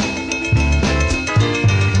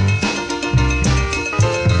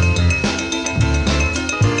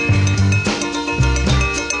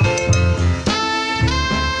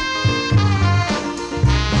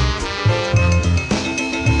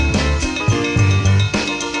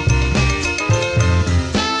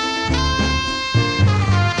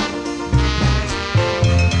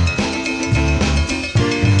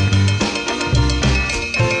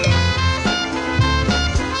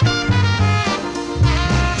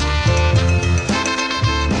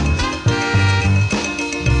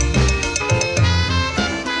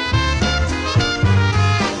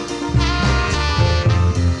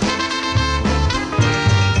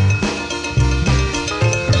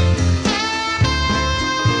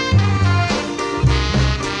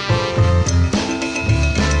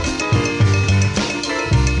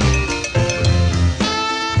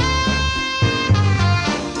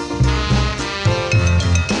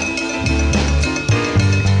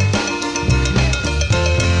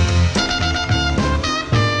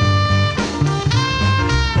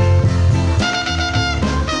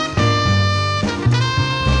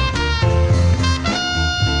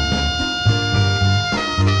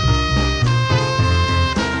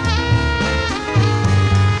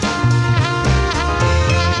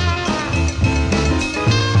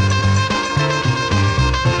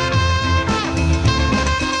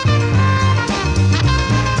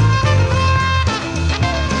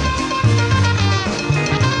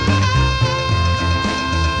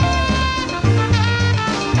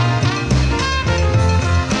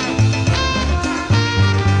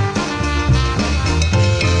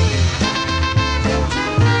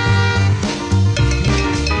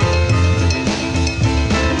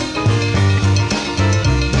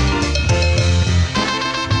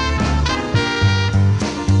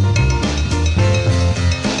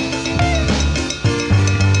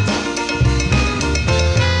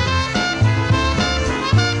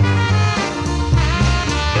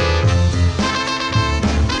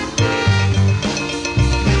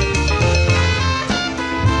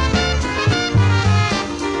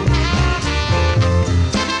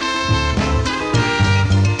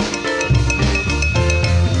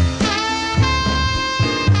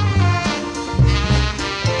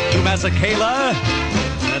 Mazakela,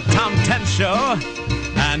 the Tom 10 Show,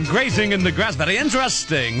 and Grazing in the Grass. Very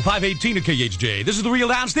interesting. 518 at KHJ. This is the Real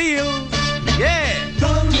Down Steele. Yeah.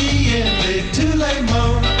 Come me in, live to lay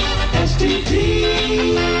mo. STP.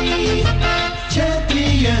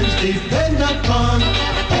 Champions depend upon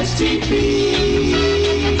STP.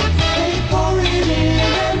 They pour it in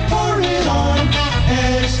and pour it on.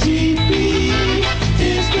 STP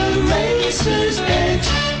is the racer's edge.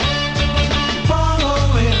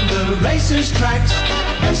 Following the racer's tracks.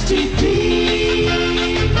 STP.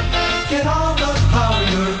 Get all the power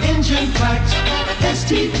your engine packs.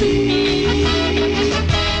 STP.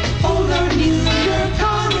 Older, newer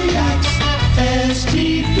car reacts.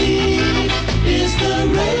 STP is the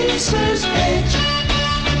racer's edge.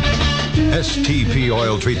 STP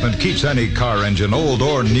oil treatment keeps any car engine, old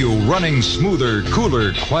or new, running smoother,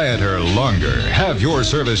 cooler, quieter, longer. Have your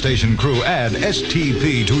service station crew add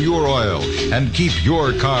STP to your oil and keep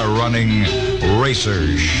your car running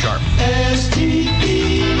racer sharp.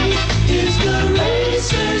 STP is the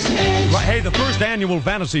racer's edge. Right, hey, the first annual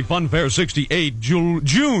Fantasy Fun Fair 68, June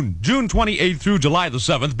 28th through July the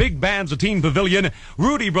 7th. Big bands at Teen Pavilion,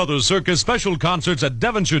 Rudy Brothers Circus, special concerts at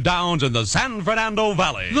Devonshire Downs and the San Fernando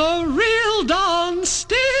Valley. The real Don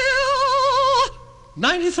Steele,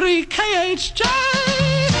 93 KHJ.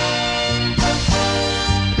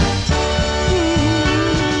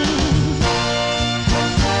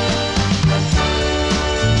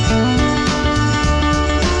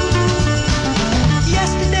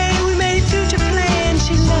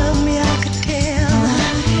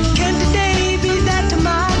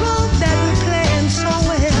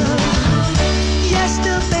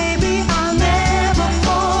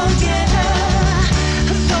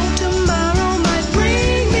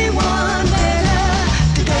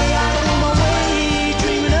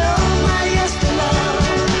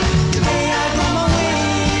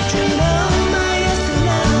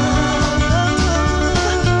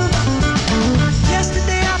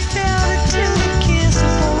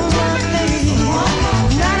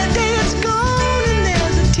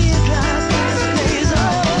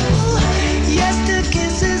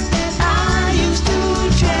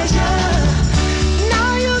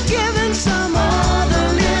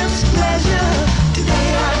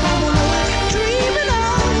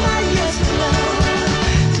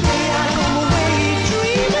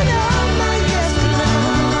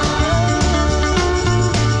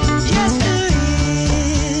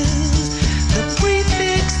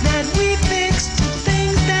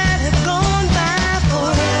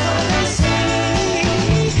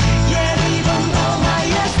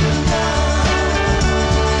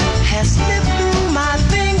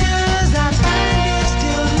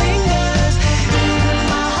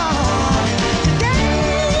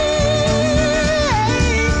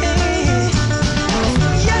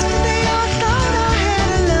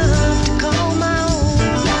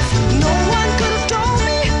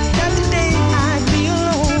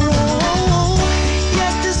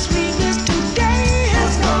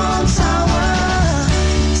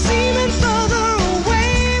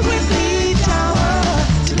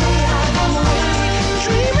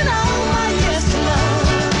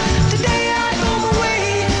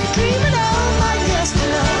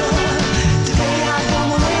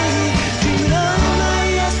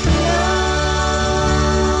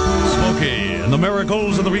 and the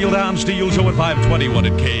Miracles of the Real Don Steele Show at 521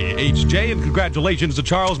 at KHJ. And congratulations to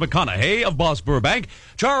Charles McConaughey of Boss Burbank.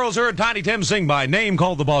 Charles heard Tiny Tim sing by name,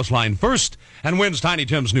 called the Boss Line first, and wins Tiny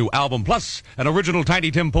Tim's new album, plus an original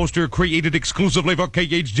Tiny Tim poster created exclusively for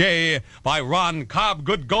KHJ by Ron Cobb.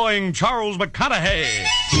 Good going, Charles McConaughey.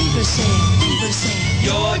 Fever sale.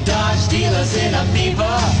 Your Dodge dealer's in a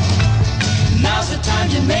fever. Now's the time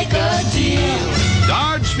to make a deal.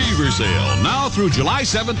 Dodge Fever Sale, now through July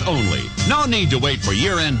 7th only. No need to wait for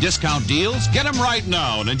year-end discount deals. Get them right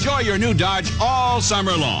now and enjoy your new Dodge all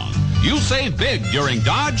summer long. You'll save big during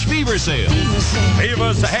Dodge Fever Sale.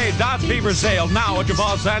 Hey, Dodge Fever Sale now at your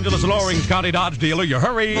Los Angeles and Orange County Dodge dealer. You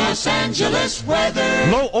hurry. Los Angeles weather.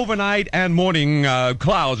 Low overnight and morning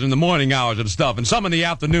clouds in the morning hours and stuff, and some in the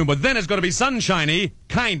afternoon, but then it's going to be sunshiny,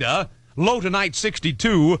 kinda. Low tonight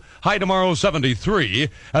 62, high tomorrow 73.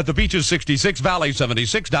 At the beaches 66, Valley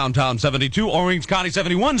 76, downtown 72, Orange County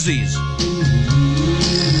 71 Z's.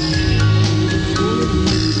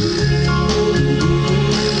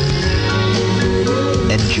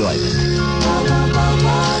 Enjoyment.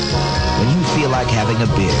 When you feel like having a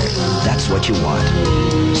beer, that's what you want.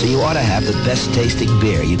 So you ought to have the best tasting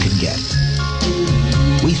beer you can get.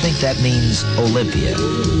 We think that means Olympia,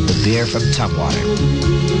 the beer from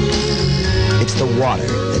Tumwater. It's the water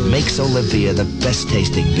that makes Olympia the best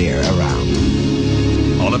tasting beer around.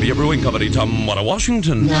 Olympia Brewing Company, Tumwater,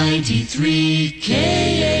 Washington. 93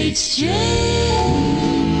 KHJ.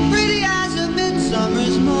 Pretty as a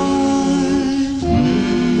midsummer's morn.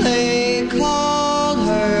 They called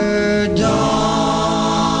her Dawn.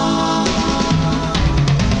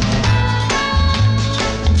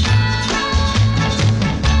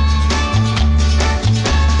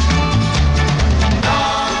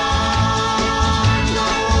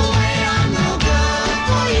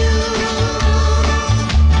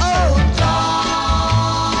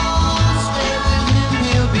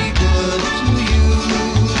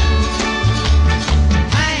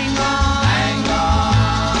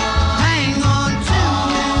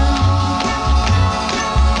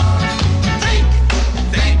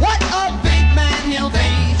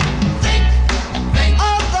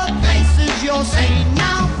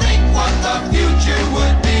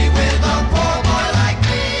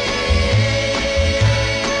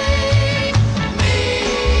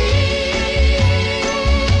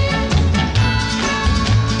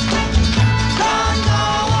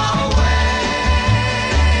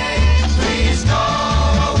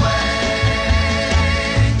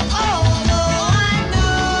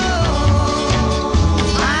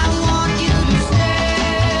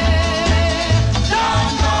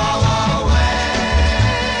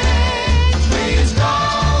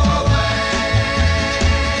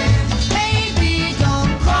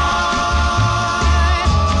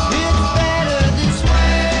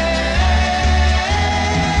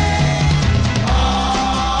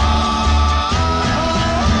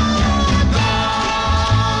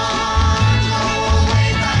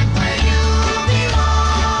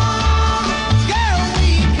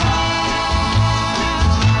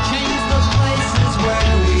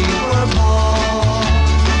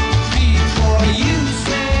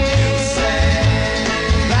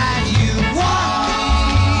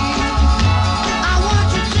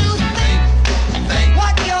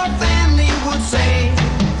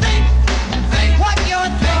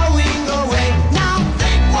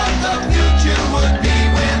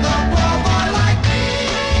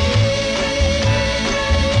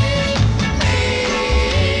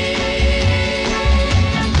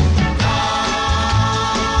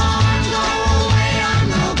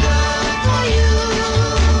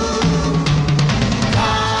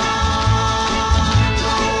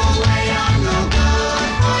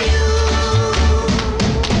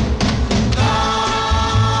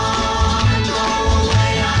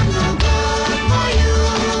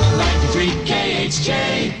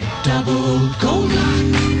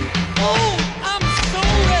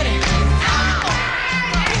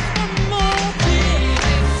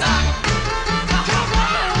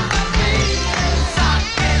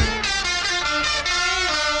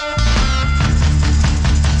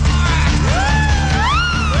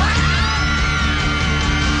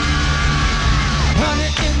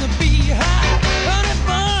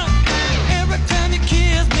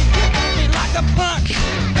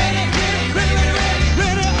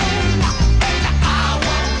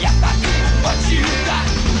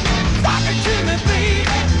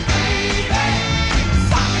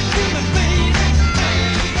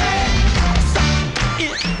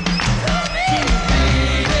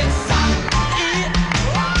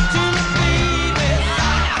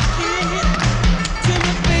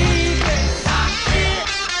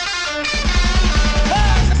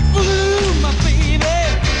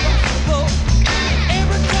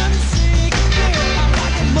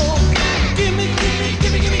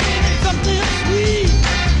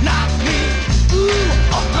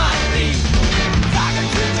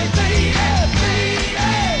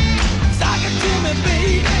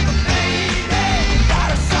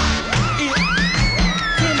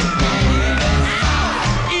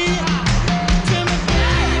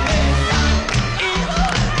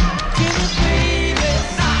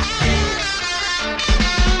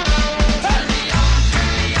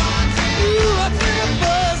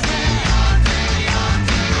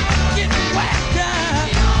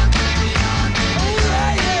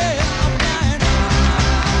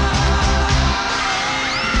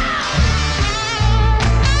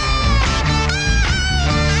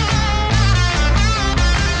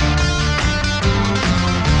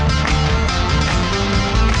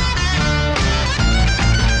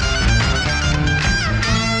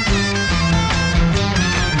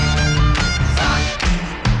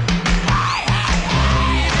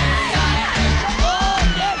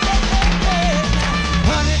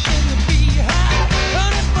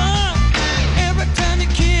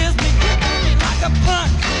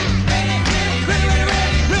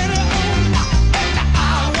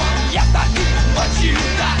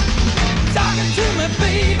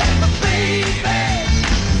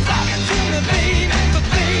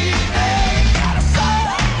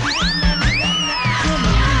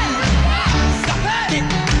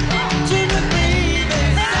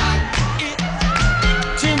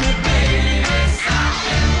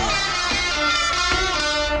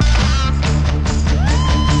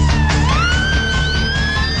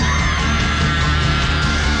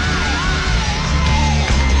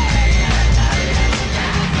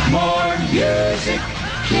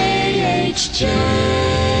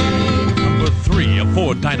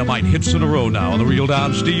 4 dynamite hits in a row now on the Real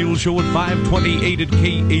Don Steele Show at 528 at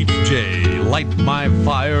KHJ. Light My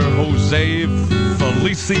Fire, Jose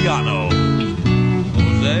Feliciano.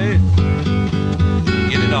 Jose,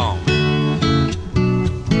 get it on.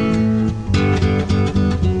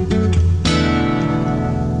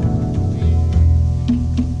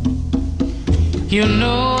 You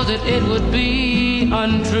know that it would be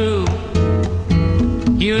untrue.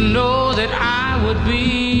 You know that I would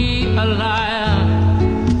be a liar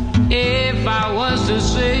if I was to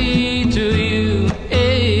say to you,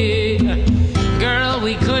 hey, girl,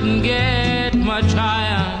 we couldn't get much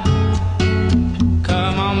higher.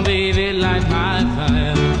 Come on, baby, light my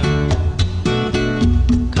fire.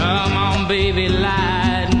 Come on, baby,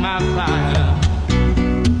 light my fire.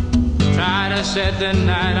 Try to set the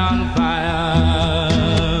night on fire.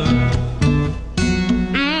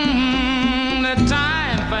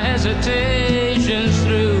 Hesitation's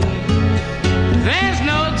through. There's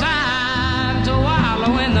no time to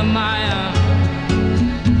wallow in the mire.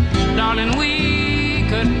 Darling, we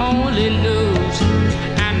could only lose,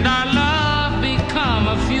 and our love become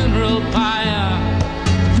a funeral pyre.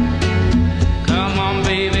 Come on,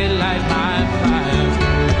 baby, light my fire.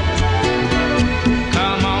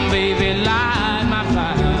 Come on, baby, light my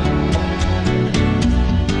fire.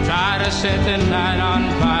 Try to set the night on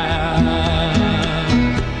fire.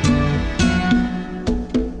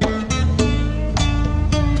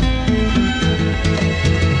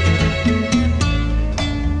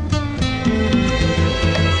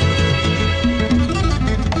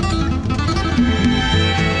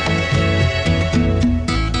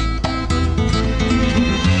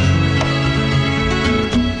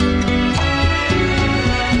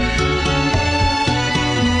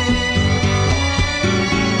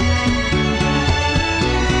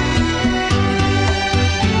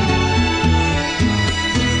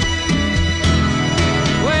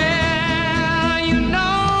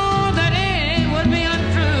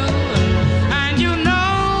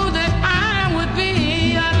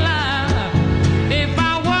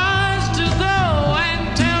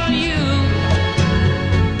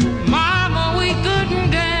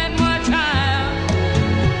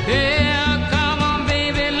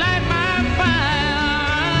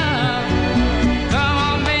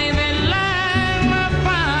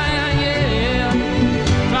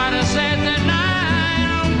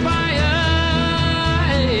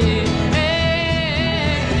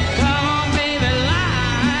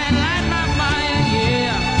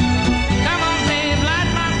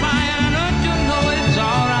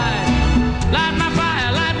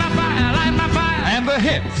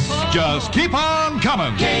 Just keep on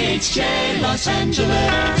coming. KHJ Los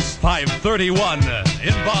Angeles. 5:31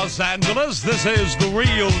 in Los Angeles. This is the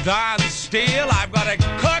Real Don Steele. I've got a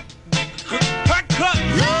cut.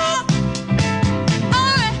 Love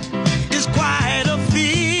is quite a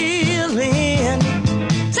feeling.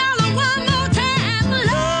 Tell them one more time.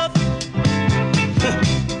 Love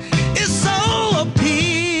is so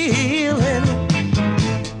appealing.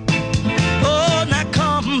 Oh, now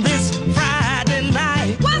come this Friday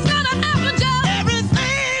night. What's gonna happen, Joe?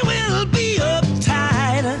 Everything will be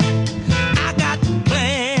uptight. I got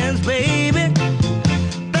plans, baby,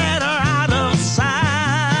 that are out of sight.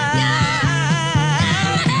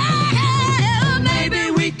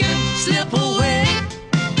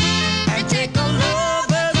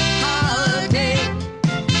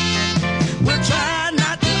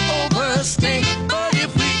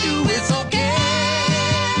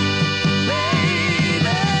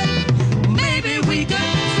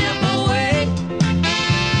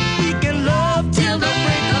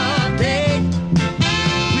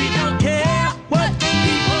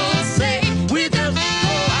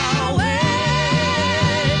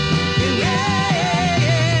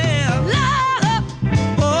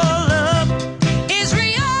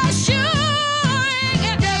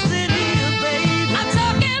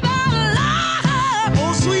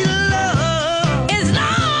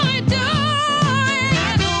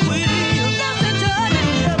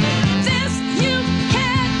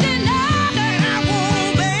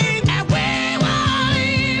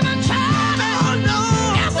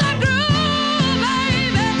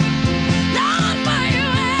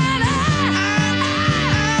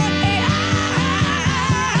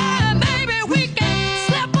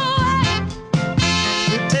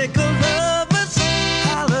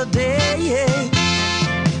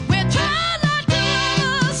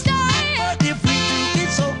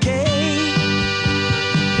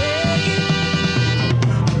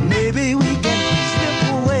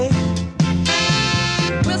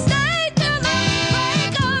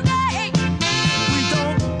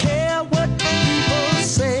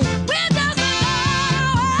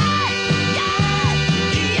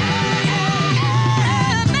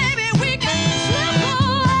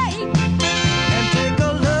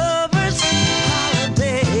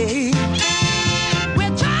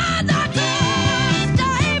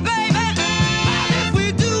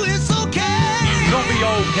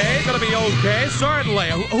 Okay, certainly.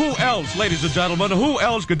 Who else, ladies and gentlemen, who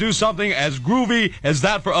else could do something as groovy as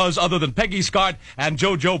that for us other than Peggy Scott and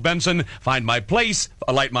JoJo Benson? Find My Place,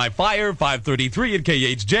 Light My Fire, 533 at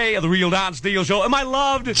KHJ, The Real Don Steele Show. Am I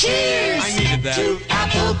loved? Cheers! I needed that. To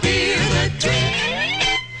apple beer, the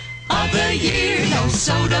drink of the year. No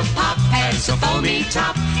soda pop has a foamy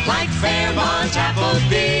top like Fairmont apple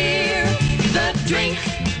beer. The drink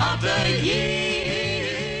of the year.